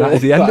Attenborough, and that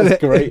is the end of it.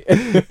 Great,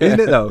 isn't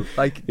it though?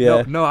 Like,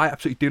 yeah. no, I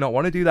absolutely do not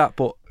want to do that,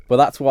 but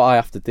that's what I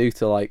have to do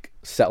to like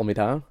settle me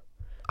down.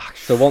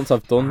 So once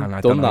I've done Man,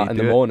 I don't know how that in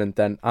you the do it. morning,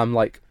 then I'm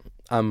like,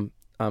 I'm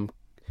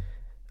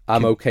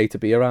okay to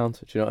be around.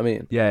 Do you know what I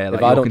mean? yeah, like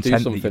If I you're don't do content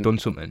that something- you've done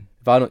something.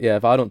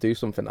 If I don't do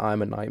something,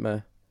 I'm a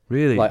nightmare.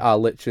 Really? Like I'll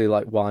literally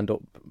like wind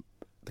up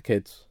the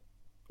kids.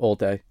 all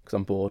day because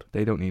I'm bored.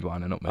 They don't need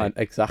winding up, mate.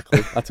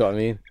 Exactly, that's what I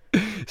mean.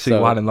 So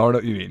you winding Lauren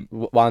up, you mean?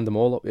 Wind them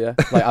all up, yeah.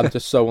 Like, I'm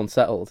just so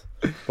unsettled.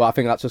 But I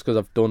think that's just because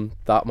I've done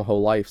that my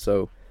whole life.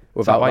 So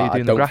Is that why you're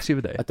doing the grass the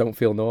other day? I don't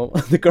feel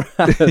normal. The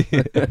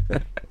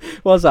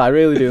grass. Was I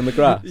really doing the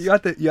grass? You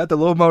had the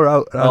lawnmower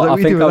out. And I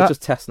think I was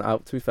just testing it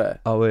out, to be fair.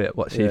 Oh, wait,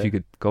 what? See if you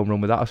could go and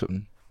run with that or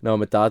something? No,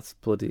 my dad's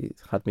bloody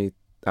had me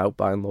out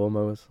buying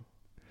lawnmowers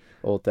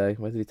all day.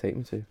 Where did he take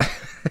me to?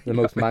 The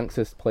most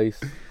Manxest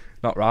place.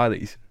 Not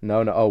Riley's.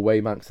 No,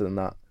 way Manxer than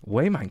that.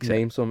 Way Manx.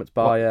 Name some. It's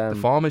by the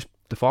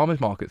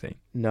farmers market thing.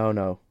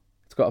 No.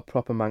 It's got a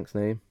proper Manx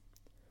name.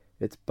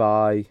 It's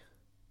by.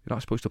 You're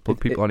not supposed to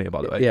plug people on here,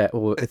 by the way. Yeah.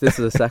 Well, this is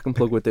the second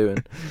plug we're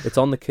doing. It's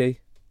on the quay.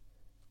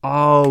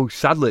 Oh,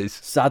 Sadler's.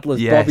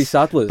 Yes. Bobby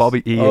Sadler's.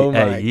 Bobby,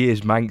 he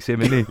is Manx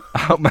him, isn't he?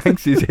 How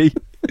Manx is he?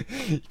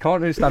 You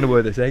can't understand a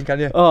word they're saying,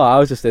 can you? Oh, I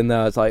was just in there.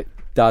 I was like,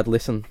 Dad,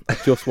 listen, I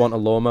just want a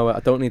lawnmower. I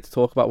don't need to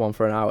talk about one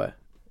for an hour.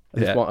 I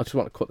just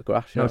want to cut the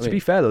grass. You know to be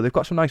fair though, they've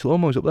got some nice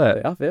lawnmowers up there.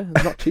 They have, yeah.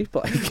 They're not cheap,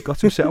 like. Got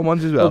some sit-on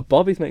ones as well.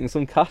 Bobby's making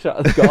some cash out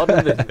of the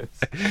garden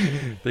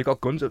business. They've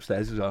got guns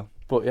upstairs as well.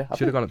 But yeah,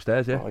 should have gone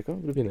upstairs. Yeah, oh my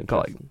God, would have been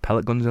got like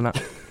pellet guns and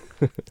that.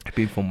 It'd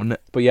been fun, wouldn't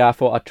it? But yeah, I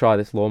thought I'd try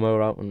this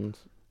lawnmower out and.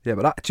 Yeah,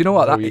 but do you know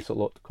what? That used to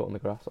look cutting the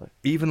grass, like.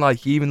 Even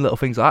little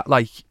things like that,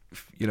 like,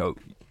 you know.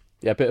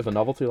 Yeah, a bit of a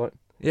novelty, like.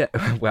 Yeah,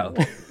 well.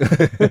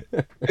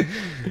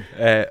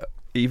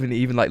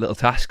 Even like little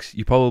tasks,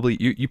 you probably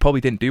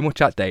didn't do much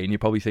that day, and you're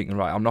probably thinking,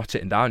 right, I'm not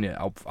sitting down yet.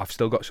 I've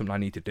still got something I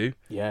need to do.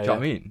 Yeah, do you know what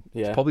I mean?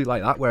 Yeah. It's probably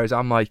like that. Whereas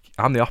I'm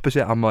the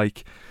opposite. I'm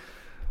like,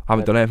 I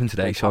haven't done anything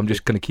today, so I'm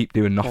just gonna keep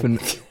doing nothing.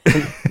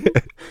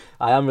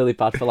 I am really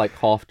bad for like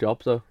half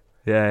jobs though.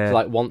 Yeah. So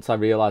like once I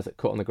realise that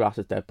cutting the grass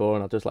is dead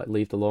boring, I'll just like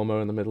leave the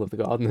lawnmower in the middle of the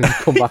garden and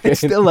come back in.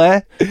 It's still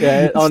there.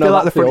 Yeah. Oh, still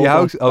at the front of your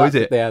house. Oh, is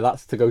it? Yeah,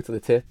 that's to go to the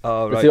tip.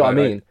 Oh, right. You see what I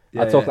mean? Right.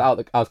 Yeah, I took it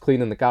out. I was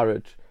cleaning the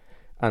garage,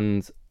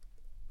 and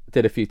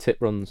did a few tip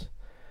runs,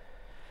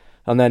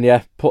 and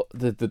then put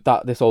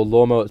this old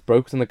lawnmower that's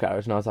broken in the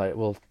garage, and I was like,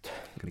 well,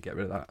 I'm gonna get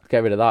rid of that.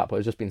 Get rid of that, but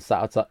it's just been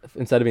sat outside,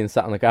 instead of being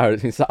sat in the garage,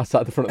 it's been sat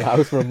outside the front of the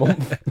house for a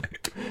month.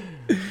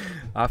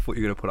 I thought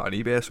you were gonna put it on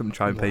eBay or something,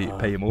 try and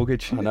pay your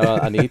mortgage. I know,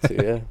 I need to,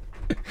 yeah.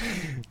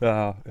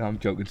 Oh, I'm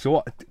joking. So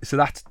what? So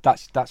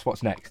that's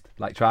what's next.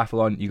 Like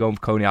triathlon, you go on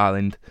Coney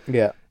Island.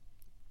 Yeah.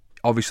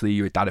 Obviously,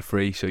 you're a dad of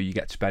three, so you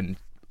get to spend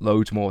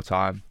loads more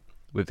time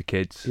with the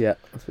kids. Yeah,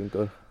 that's been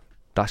good.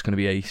 That's going to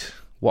be ace.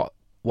 What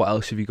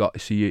else have you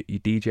got? So you're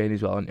DJing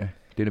as well, aren't you?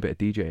 Doing a bit of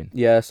DJing.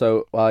 Yeah,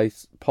 so I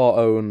part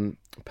own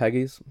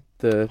Peggy's,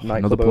 the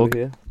nightclub over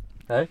here.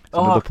 Hey?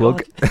 Another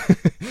plug.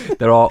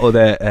 There are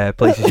other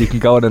places you can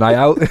go on a night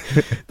out.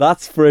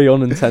 That's free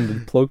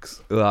unintended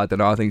plugs. Well, I don't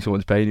know. I think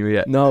someone's paying you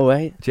yet. No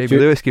way. Jamie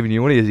Lewis giving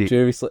you money, is he?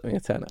 Jury slipped me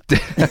a tenner.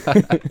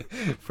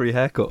 Free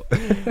haircut.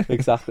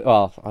 Exactly.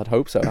 Well, I'd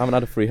hope so. I haven't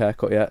had a free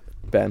haircut yet,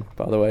 Ben,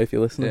 by the way, if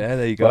you're listening. Yeah,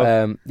 there you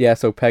go. But,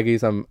 so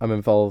Peggy's, I'm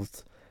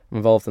involved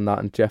in that,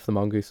 and Jeff the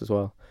Mongoose as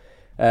well.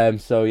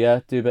 So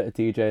yeah, do a bit of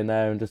DJing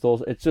there, and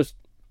it's just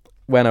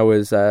when I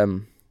was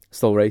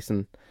still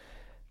racing,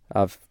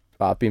 I've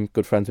been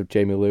good friends with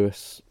Jamie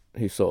Lewis,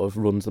 who sort of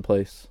runs the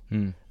place.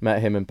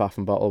 Met him in Bath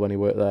and Bottle when he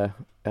worked there,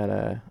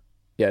 and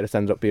just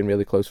ended up being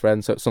really close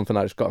friends. So it's something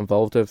I just got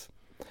involved with.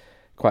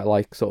 Quite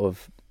like sort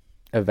of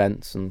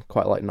events, and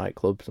quite like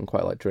nightclubs, and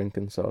quite like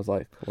drinking. So I was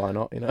like, why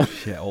not? You know?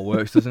 Yeah, it all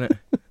works, doesn't it?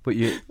 But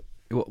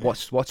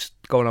what's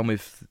going on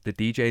with the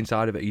DJing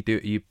side of it?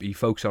 You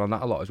focus on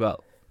that a lot as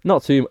well.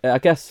 Not too. I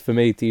guess for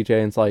me,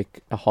 DJing's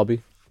like a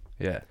hobby.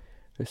 Yeah.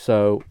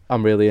 So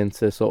I'm really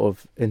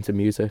into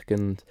music,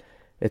 and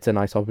it's a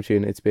nice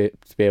opportunity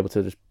to be able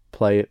to just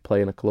play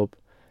in a club.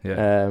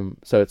 Yeah.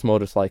 So it's more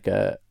just like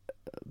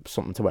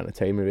something to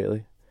entertain me,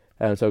 really.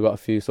 So I've got a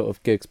few sort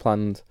of gigs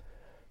planned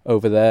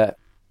over there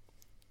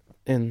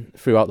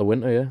throughout the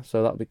winter. Yeah.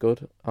 So that'll be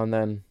good. And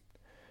then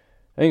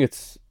I think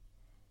it's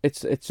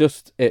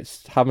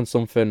having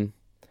something.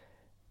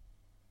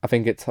 I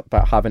think it's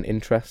about having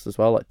interests as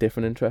well, like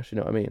different interests, you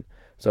know what I mean?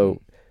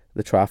 So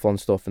the triathlon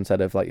stuff,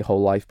 instead of like your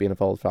whole life being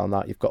involved around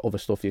that, you've got other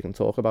stuff you can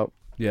talk about.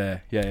 Yeah.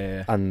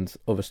 And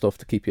other stuff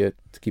to keep you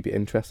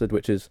interested,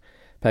 which is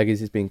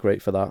Peggy's has been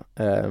great for that.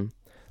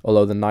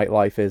 Although the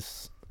nightlife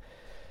it's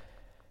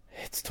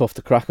tough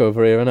to crack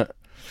over here, isn't it?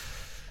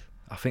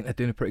 I think they're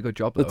doing a pretty good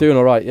job, though. They're doing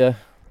all right, yeah.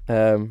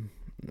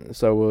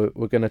 So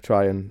we're going to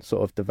try and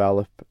sort of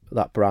develop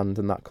that brand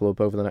and that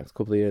club over the next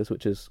couple of years,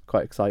 which is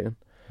quite exciting.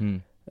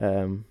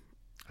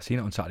 I seen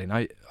it on Saturday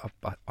night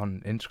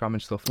on Instagram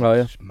and stuff. Oh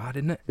yeah, it's mad,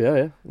 isn't it?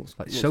 Yeah. It's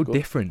like so good.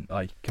 Different,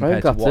 like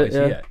compared to what is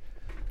here.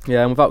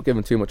 Yeah, and without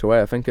giving too much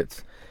away, I think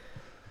it's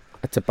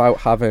about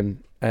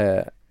having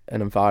an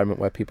environment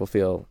where people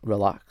feel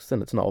relaxed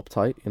and it's not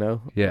uptight. You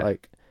know, yeah.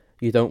 Like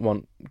you don't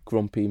want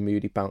grumpy,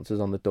 moody bouncers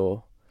on the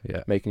door,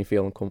 making you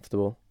feel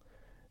uncomfortable.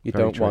 You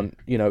don't want,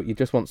 you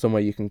just want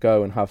somewhere you can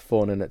go and have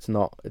fun, and it's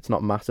not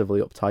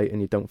massively uptight,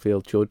 and you don't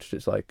feel judged.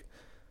 It's like,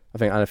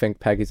 I think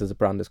Peggy's as a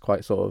brand is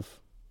quite sort of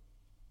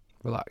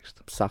relaxed,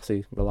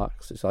 sassy,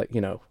 relaxed. It's like,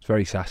 it's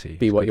very sassy.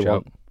 Be what you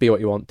want, do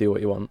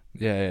what you want.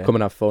 Yeah. Come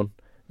and have fun.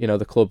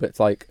 The club, it's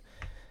like,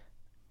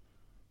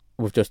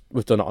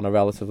 we've done it on a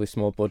relatively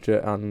small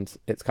budget, and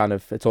it's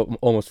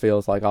almost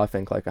feels like, I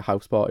think, like a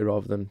house party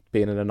rather than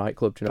being in a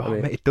nightclub. Do you know what I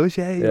mean? Mate, it does,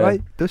 yeah, you're right.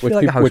 It does feel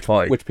like a house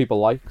party. Which people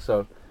like.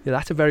 So yeah,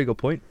 that's a very good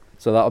point.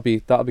 So that'll be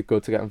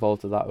good to get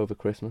involved with that over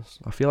Christmas.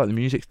 I feel like the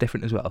music's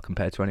different as well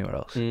compared to anywhere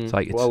else. It's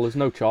like well, there's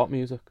no chart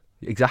music.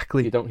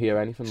 Exactly. You don't hear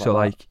anything like so that.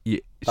 Like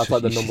that's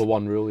like the number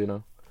one rule, you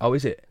know. Oh,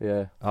 is it?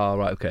 Yeah. Oh,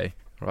 right, okay.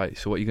 Right,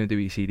 so what are you going to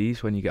do with your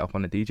CDs when you get up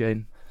on the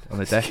DJing, on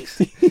the decks?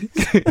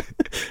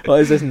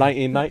 What is this,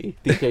 1990?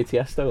 DJ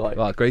Tiesto, like?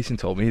 Well, Grayson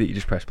told me that you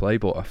just press play,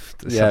 but...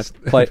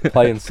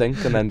 play and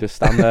sync and then just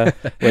stand there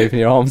waving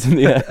your arms in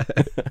the air.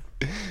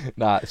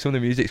 Nah, some of the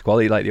music's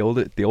quality, like the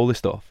older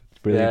stuff. It's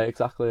brilliant. Yeah,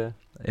 exactly, yeah.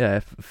 Yeah,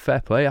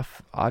 fair play.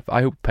 I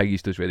hope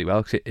Peggy's does really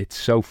well, because it's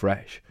so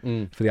fresh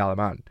for the Isle of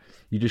Man.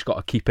 You just got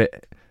to keep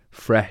it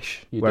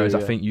fresh, whereas I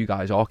think you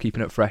guys are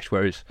keeping it fresh,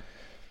 whereas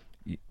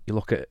you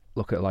look at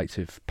the likes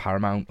of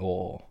Paramount,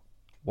 or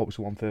what was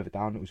the one further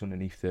down that was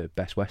underneath the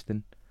Best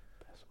Western?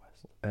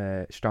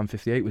 Strand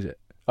 58, was it?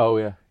 Oh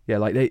yeah. Yeah,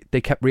 like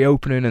they kept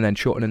reopening and then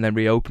shutting and then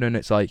reopening.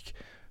 It's like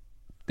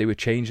they were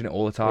changing it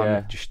all the time.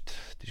 Yeah.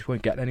 They just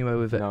weren't getting anywhere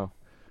with it. No.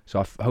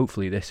 So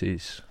hopefully this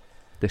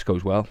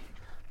goes well.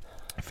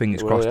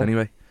 Fingers crossed, yeah.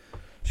 Anyway. So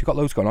you've got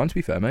loads going on, to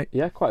be fair, mate.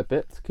 Yeah, quite a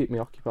bit to keep me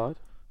occupied.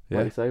 Yeah.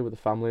 Like you say, with the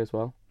family as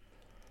well.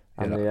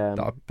 And yeah,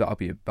 that'll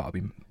be and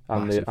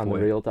massive the for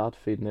you. real dad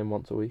feeding him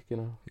once a week, you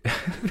know.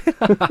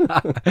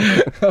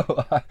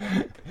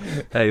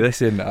 Hey,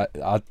 listen,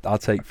 I'll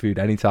take food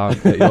anytime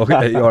at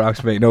your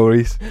house, mate. No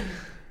worries.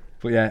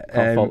 But yeah,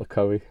 can't fault the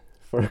curry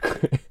for a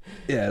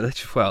yeah.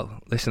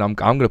 Listen, I'm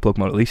gonna plug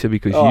Mona Lisa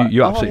because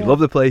you absolutely love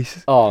the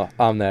place. Oh,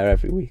 I'm there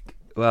every week.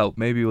 Well,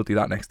 maybe we'll do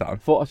that next time. I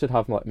thought I should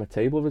have my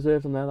table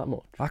reserved in there that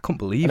much. I couldn't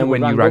believe it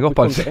when you rang up.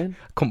 I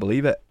couldn't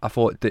believe it. I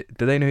thought, do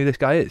they know who this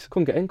guy is?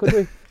 Couldn't get in, could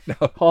we? No.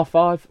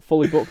 5:30,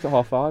 fully booked at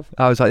 5:30.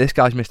 I was like, this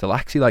guy's Mr.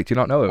 Laxey. Like, do you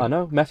not know him? I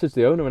know. Messaged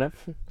the owner and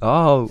everything.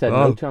 Oh, said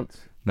no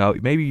chance. No,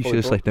 maybe you should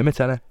have slipped him a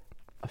tenner.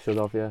 I should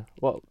have, yeah.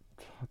 Well,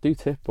 I do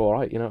tip all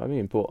right, you know what I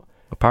mean. But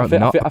apparently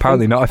not.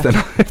 Apparently not.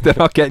 If they're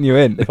not getting you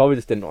in, they probably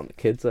just didn't want the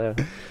kids there.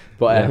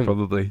 But yeah,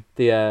 probably.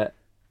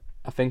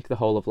 I think the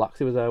whole of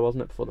Laxey was there,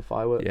 wasn't it, before the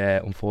fireworks? Yeah,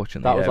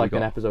 unfortunately. That was like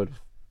an episode of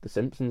The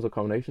Simpsons or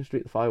Coronation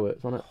Street, the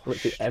fireworks, wasn't it?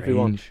 Literally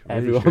strange,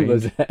 everyone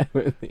was there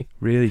with me.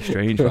 Really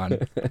strange,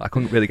 man. I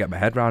couldn't really get my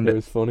head around it. It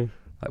was funny.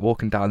 Like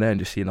walking down there and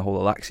just seeing the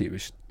whole of Laxey, it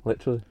was...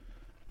 Literally.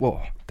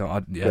 Whoa. Yeah.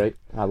 Great.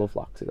 I love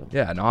Laxey, though.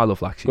 Yeah, no, I love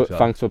Laxey as well.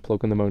 Thanks for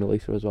plugging the Mona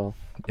Lisa as well.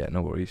 Yeah,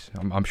 no worries.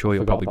 I'm sure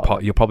you'll probably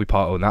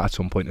part on that at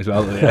some point as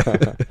well. Yeah.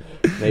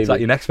 Maybe. Is that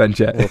your next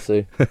venture? We'll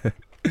see.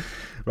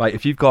 Right,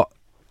 if you've got...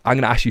 I'm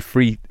going to ask you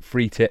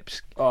three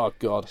tips. Oh,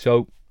 God.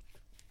 So,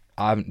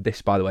 by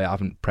the way, I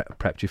haven't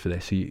prepped you for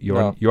this. So you're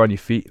on your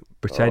feet.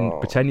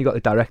 Pretend you got the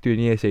director in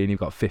here saying you've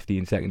got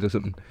 15 seconds or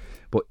something.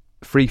 But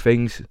 3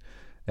 things.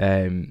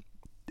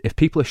 If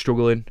people are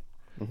struggling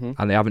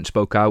and they haven't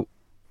spoke out,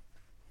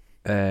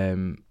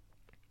 how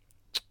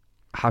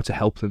to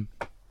help them.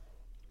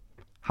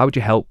 How would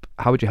you help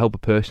a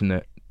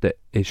person that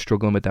is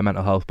struggling with their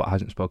mental health but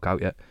hasn't spoke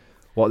out yet?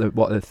 What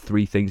are the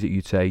 3 things that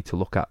you'd say to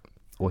look at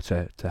or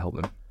to help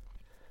them?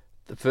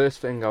 The first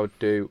thing I would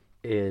do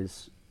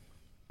is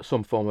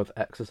some form of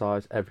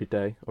exercise every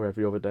day or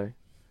every other day.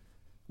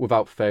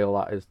 Without fail,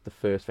 that is the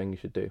first thing you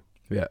should do.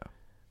 Yeah.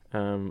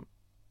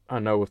 I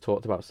know we've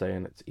talked about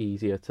saying it's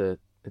easier said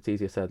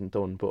than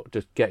done, but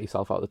just get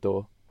yourself out the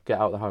door, get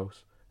out of the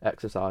house,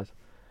 exercise.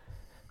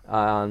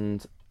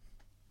 And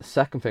the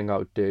second thing I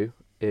would do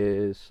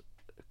is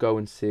go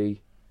and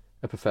see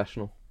a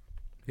professional.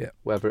 Yeah.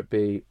 Whether it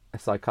be a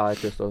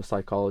psychiatrist or a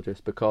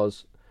psychologist,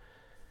 because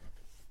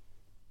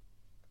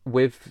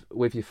with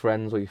your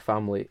friends or your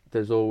family,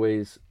 there's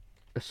always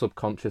a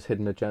subconscious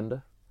hidden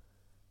agenda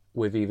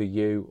with either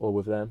you or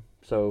with them.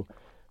 So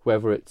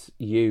whether it's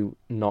you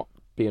not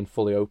being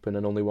fully open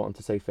and only wanting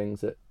to say things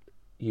that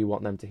you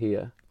want them to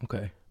hear,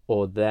 okay,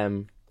 or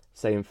them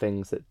saying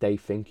things that they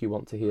think you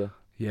want to hear.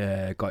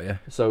 Yeah, got you.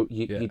 So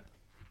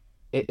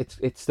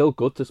it's still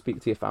good to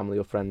speak to your family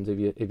or friends if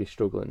you're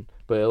struggling,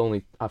 but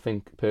I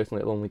think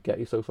personally it'll only get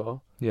you so far.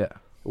 Yeah.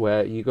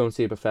 Where you go and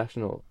see a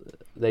professional,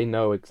 they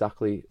know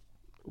exactly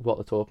what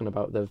they're talking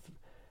about.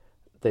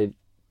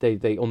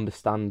 They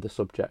understand the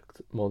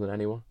subject more than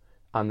anyone,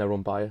 and they're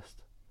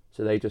unbiased.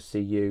 So they just see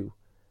you.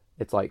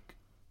 It's like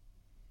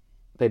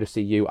they just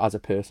see you as a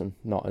person,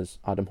 not as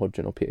Adam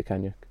Hudgen or Peter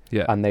Kenyock.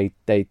 Yeah. And they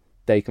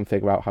can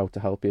figure out how to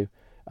help you,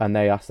 and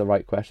they ask the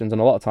right questions.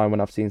 And a lot of time when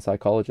I've seen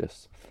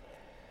psychologists,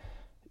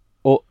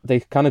 or they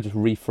kind of just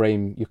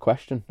reframe your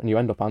question, and you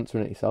end up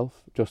answering it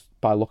yourself just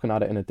by looking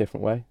at it in a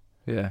different way.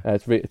 Yeah.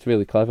 It's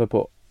really clever.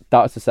 But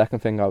that's the second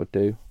thing I would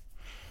do.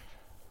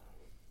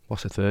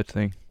 What's the third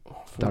thing?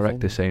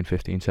 Director's saying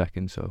 15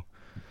 seconds, so...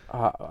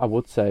 I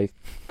would say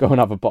go and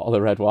have a bottle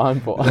of red wine,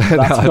 but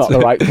that's not the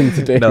right thing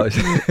to do. No,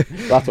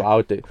 that's what I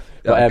would do.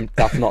 But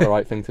that's not the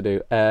right thing to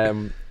do.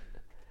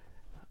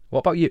 What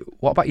about you?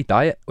 What about your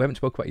diet? We haven't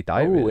spoken about your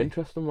diet, really.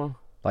 Interesting one.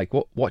 Like,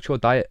 what's your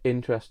diet?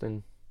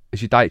 Interesting.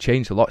 Has your diet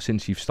changed a lot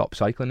since you've stopped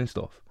cycling and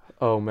stuff?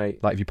 Oh,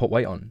 mate. Like if you put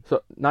weight on.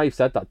 So now you've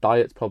said that,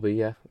 diet's probably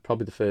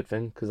the third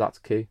thing, because that's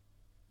key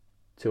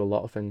to a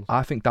lot of things.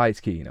 I think diet's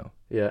key, you know.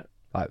 Yeah.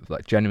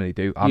 Like genuinely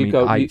do.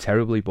 I eat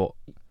terribly, but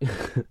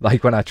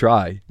like when I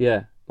try.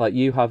 Yeah, like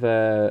you have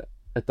a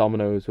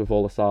Domino's with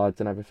all the sides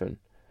and everything,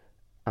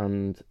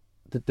 and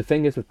the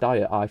thing is with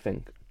diet, I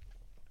think,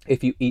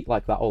 if you eat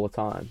like that all the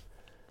time,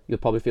 you'll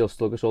probably feel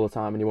sluggish all the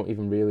time, and you won't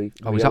even really.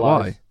 Oh, realise. is that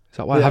why? Is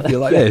that why I feel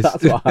like this?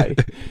 That's why.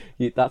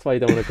 That's why you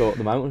don't want to go up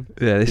the mountain.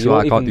 Yeah, this is why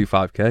I can't do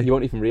 5k. You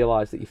won't even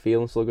realise that you're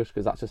feeling sluggish,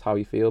 because that's just how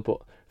you feel.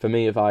 But for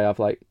me, if I have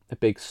like a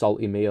big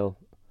salty meal,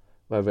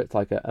 whether it's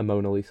like a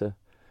Mona Lisa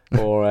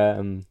or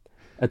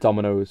a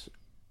Domino's,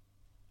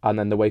 and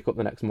then they wake up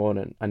the next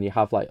morning and you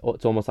have like,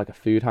 it's almost like a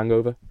food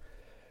hangover.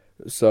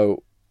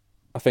 So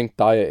I think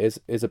diet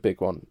is a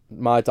big one.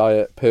 My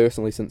diet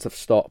personally, since I've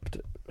stopped,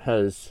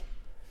 has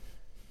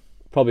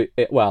probably,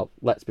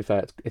 let's be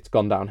fair, it's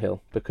gone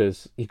downhill,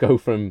 because you go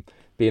from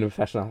being a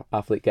professional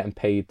athlete getting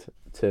paid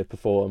to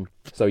perform,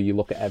 so you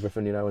look at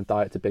everything, you know, and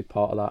diet's a big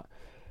part of that.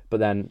 But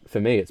then for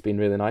me, it's been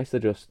really nice to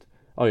just,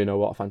 oh, you know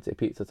what, I fancy a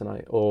pizza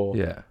tonight, or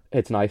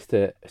it's nice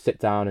to sit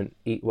down and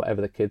eat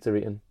whatever the kids are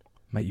eating.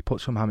 Mate, you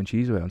put some ham and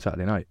cheese away on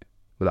Saturday night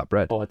with that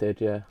bread. Oh, I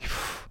did, yeah.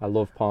 I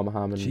love Parma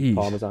ham and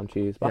Parmesan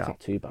cheese. But that's not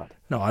too bad.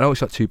 No, I know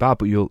it's not too bad,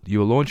 but you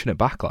were launching it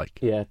back like.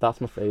 Yeah, that's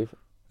my fave.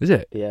 Is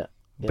it? Yeah.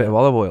 Bit of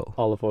olive oil.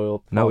 Olive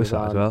oil. Notice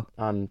that as well.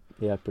 And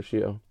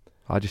prosciutto.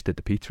 I just did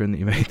the pizza in that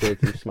you made. You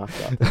smashed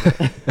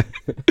that.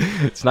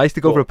 It's nice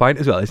to go for a pint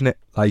as well, isn't it?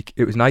 Like,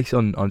 it was nice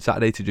on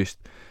Saturday to just.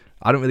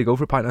 I don't really go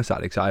for a pint on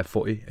Saturday because I have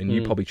footy, and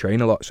you probably train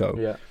a lot,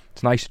 so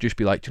it's nice to just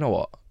be like, do you know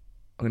what?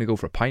 I'm gonna go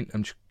for a pint.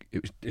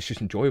 It's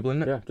just enjoyable,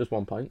 isn't it? Yeah, just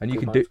one pint. And you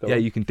can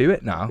do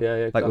it now. Yeah,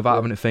 exactly. Like without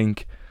having to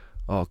think,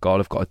 oh God,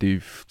 I've got to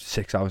do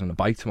 6 hours on the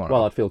bike tomorrow.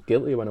 Well, I'd feel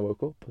guilty when I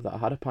woke up that I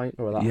had a pint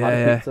or that I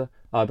had a pizza.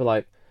 I'd be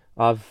like,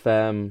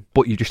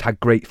 But you just had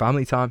great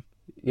family time.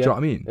 Do you know what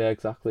I mean? Yeah,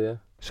 exactly. Yeah.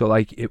 So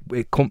like it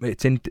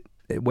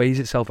weighs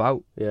itself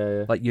out.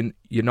 Yeah. Like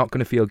you're not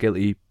gonna feel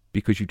guilty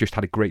because you just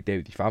had a great day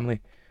with your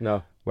family.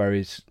 No.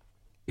 Whereas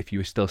if you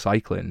were still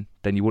cycling,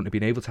 then you wouldn't have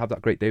been able to have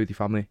that great day with your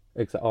family.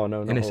 Exactly. Oh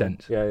no, in a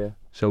sense. Yeah.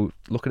 So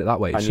look at it that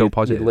way. It's and so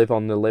positive. You'd live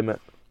on the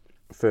limit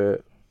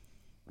for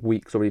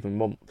weeks or even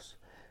months,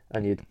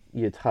 and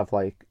you'd have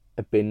like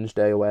a binge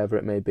day or whatever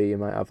it may be. You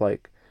might have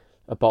like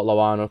a bottle of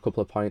wine or a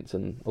couple of pints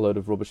and a load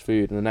of rubbish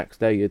food, and the next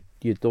day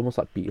you'd almost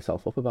like beat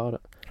yourself up about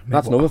it.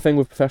 That's another thing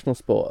with professional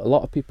sport. A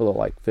lot of people are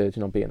like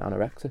verging on being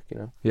anorexic, you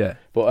know. Yeah.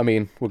 But I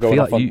mean, we're going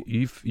off on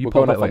you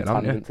put a bit of weight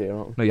on, haven't you? Here,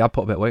 aren't we? No, you have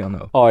put a bit of weight on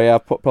though. Oh yeah, I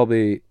put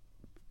probably.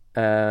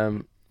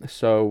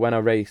 So when I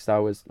raced, I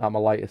was at my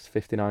lightest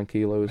 59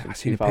 kilos in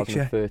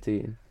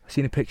 2013. I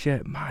seen a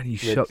picture. Man, you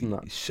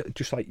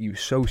just like you were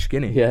so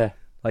skinny. Yeah.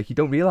 Like you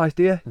don't realise,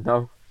 do you?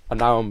 No. And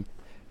now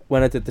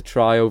when I did the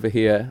try over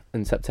here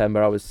in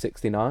September, I was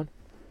 69.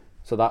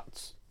 So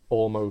that's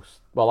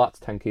that's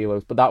 10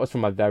 kilos. But that was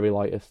from my very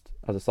lightest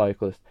as a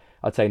cyclist.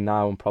 I'd say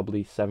now I'm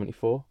probably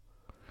 74.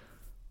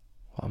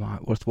 What am I?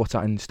 What's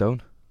that in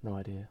stone? No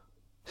idea.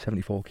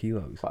 74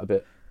 kilos. Quite a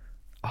bit.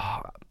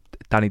 Oh,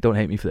 Danny, don't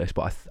hate me for this,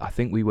 but I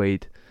think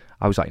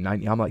I was like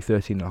 90. I'm like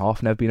 13 and a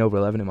half. Never been over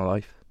 11 in my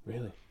life.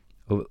 Really?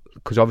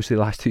 Because obviously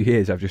the last 2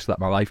 years I've just let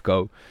my life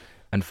go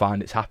and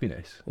find its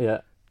happiness. Yeah.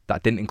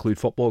 That didn't include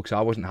football because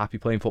I wasn't happy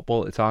playing football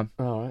at the time.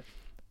 All right.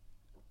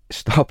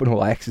 Stopping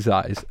all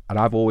exercise, and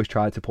I've always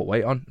tried to put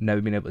weight on,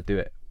 never been able to do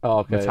it. Oh,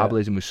 okay.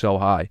 Metabolism was so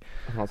high.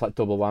 That's like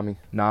double whammy.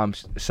 Now I'm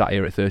sat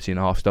here at 13 and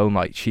a half stone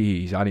like,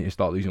 geez, I need to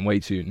start losing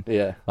weight soon.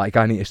 Yeah. Like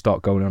I need to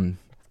start going on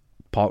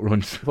park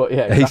runs. But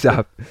yeah,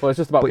 exactly. ASAP. Well, it's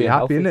just about being happy,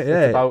 healthy, isn't it?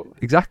 Yeah,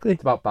 exactly.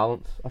 It's about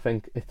balance. I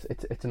think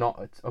it's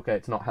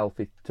not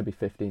healthy to be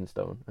 15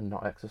 stone and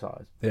not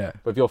exercise. Yeah.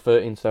 But if you're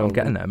 13 stone, I'm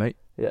getting there, mate.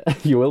 Yeah,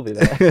 you will be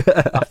there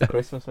after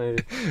Christmas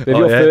maybe. But if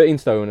you're 13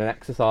 stone and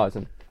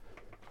exercising,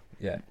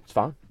 it's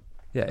fine.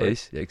 Yeah, it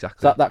is. Yeah,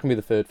 exactly. So that can be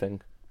the third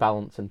thing: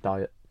 balance and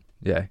diet.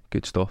 Yeah,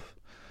 good stuff,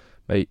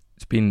 mate.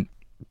 It's been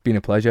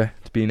a pleasure.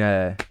 It's been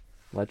a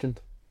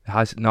legend.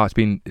 It's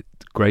been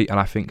great, and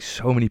I think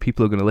so many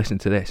people are going to listen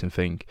to this and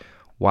think,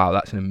 "Wow,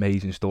 that's an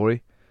amazing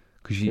story,"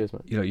 because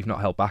you've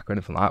not held back or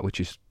anything like that, which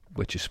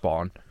is spot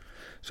on.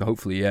 So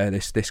hopefully,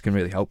 this can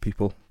really help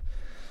people.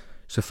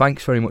 So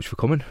thanks very much for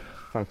coming.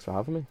 Thanks for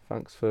having me.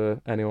 Thanks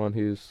for anyone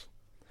who's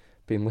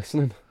been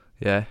listening.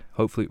 Yeah,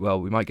 hopefully. Well,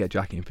 we might get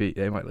Jackie and Pete.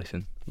 They might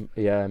listen.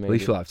 Yeah, maybe. At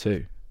least we'll have 2. Do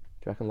you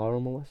reckon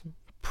Lauren will listen?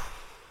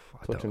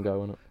 Touch and go,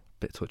 innit?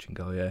 Bit touch and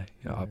go, yeah.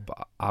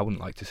 I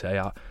wouldn't like to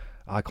say.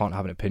 I can't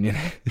have an opinion.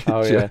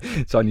 Oh yeah,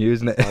 it's on you,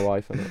 isn't it? My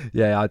wife, innit?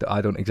 Yeah,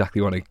 I don't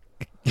exactly want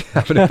to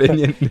have an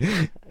opinion.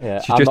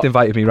 Yeah, she just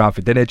invited me round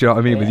for dinner. Do you know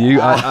what I mean? With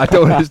you, I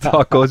don't want to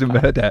start causing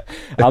murder.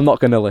 I'm not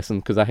going to listen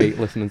because I hate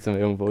listening to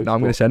my own voice. No, I'm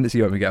going to send it to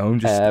you when we get home,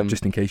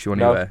 just in case you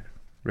want to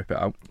rip it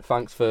out.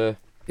 Thanks for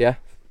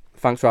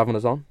having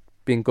us on.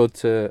 Been good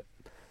to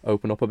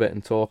open up a bit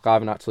and talk. I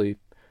haven't actually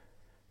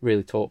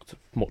really talked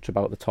much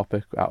about the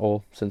topic at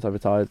all since I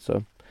retired,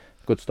 so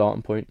good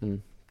starting point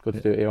and good to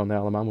do it here on the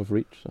Isle of Man with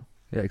Reach. So.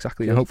 Yeah,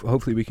 exactly. And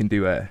hopefully we can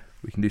do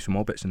some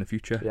more bits in the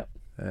future.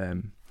 Yeah.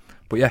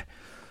 But yeah,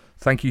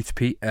 thank you to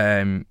Pete.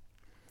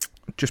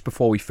 Just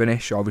before we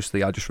finish,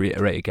 obviously, I'll just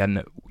reiterate again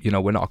that, you know,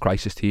 we're not a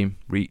crisis team.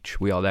 Reach,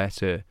 we are there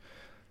to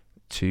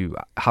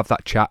have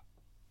that chat.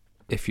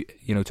 If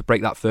you know, to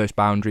break that first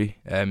boundary,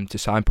 to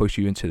signpost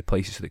you into the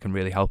places that can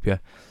really help you.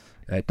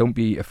 Don't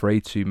be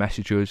afraid to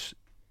message us.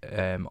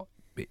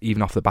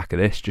 Even off the back of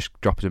this, just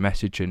drop us a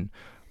message and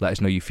let us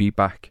know your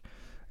feedback.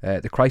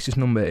 The crisis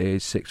number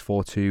is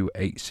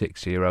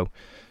 642-860.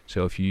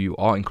 So if you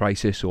are in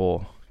crisis,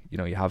 or you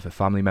know you have a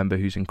family member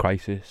who's in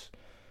crisis,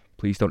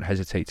 please don't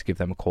hesitate to give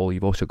them a call.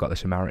 You've also got the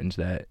Samaritans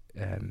there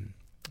at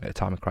a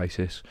time of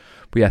crisis.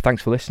 But yeah,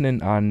 thanks for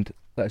listening, and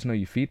let us know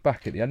your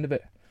feedback at the end of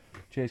it.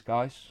 Cheers,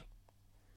 guys.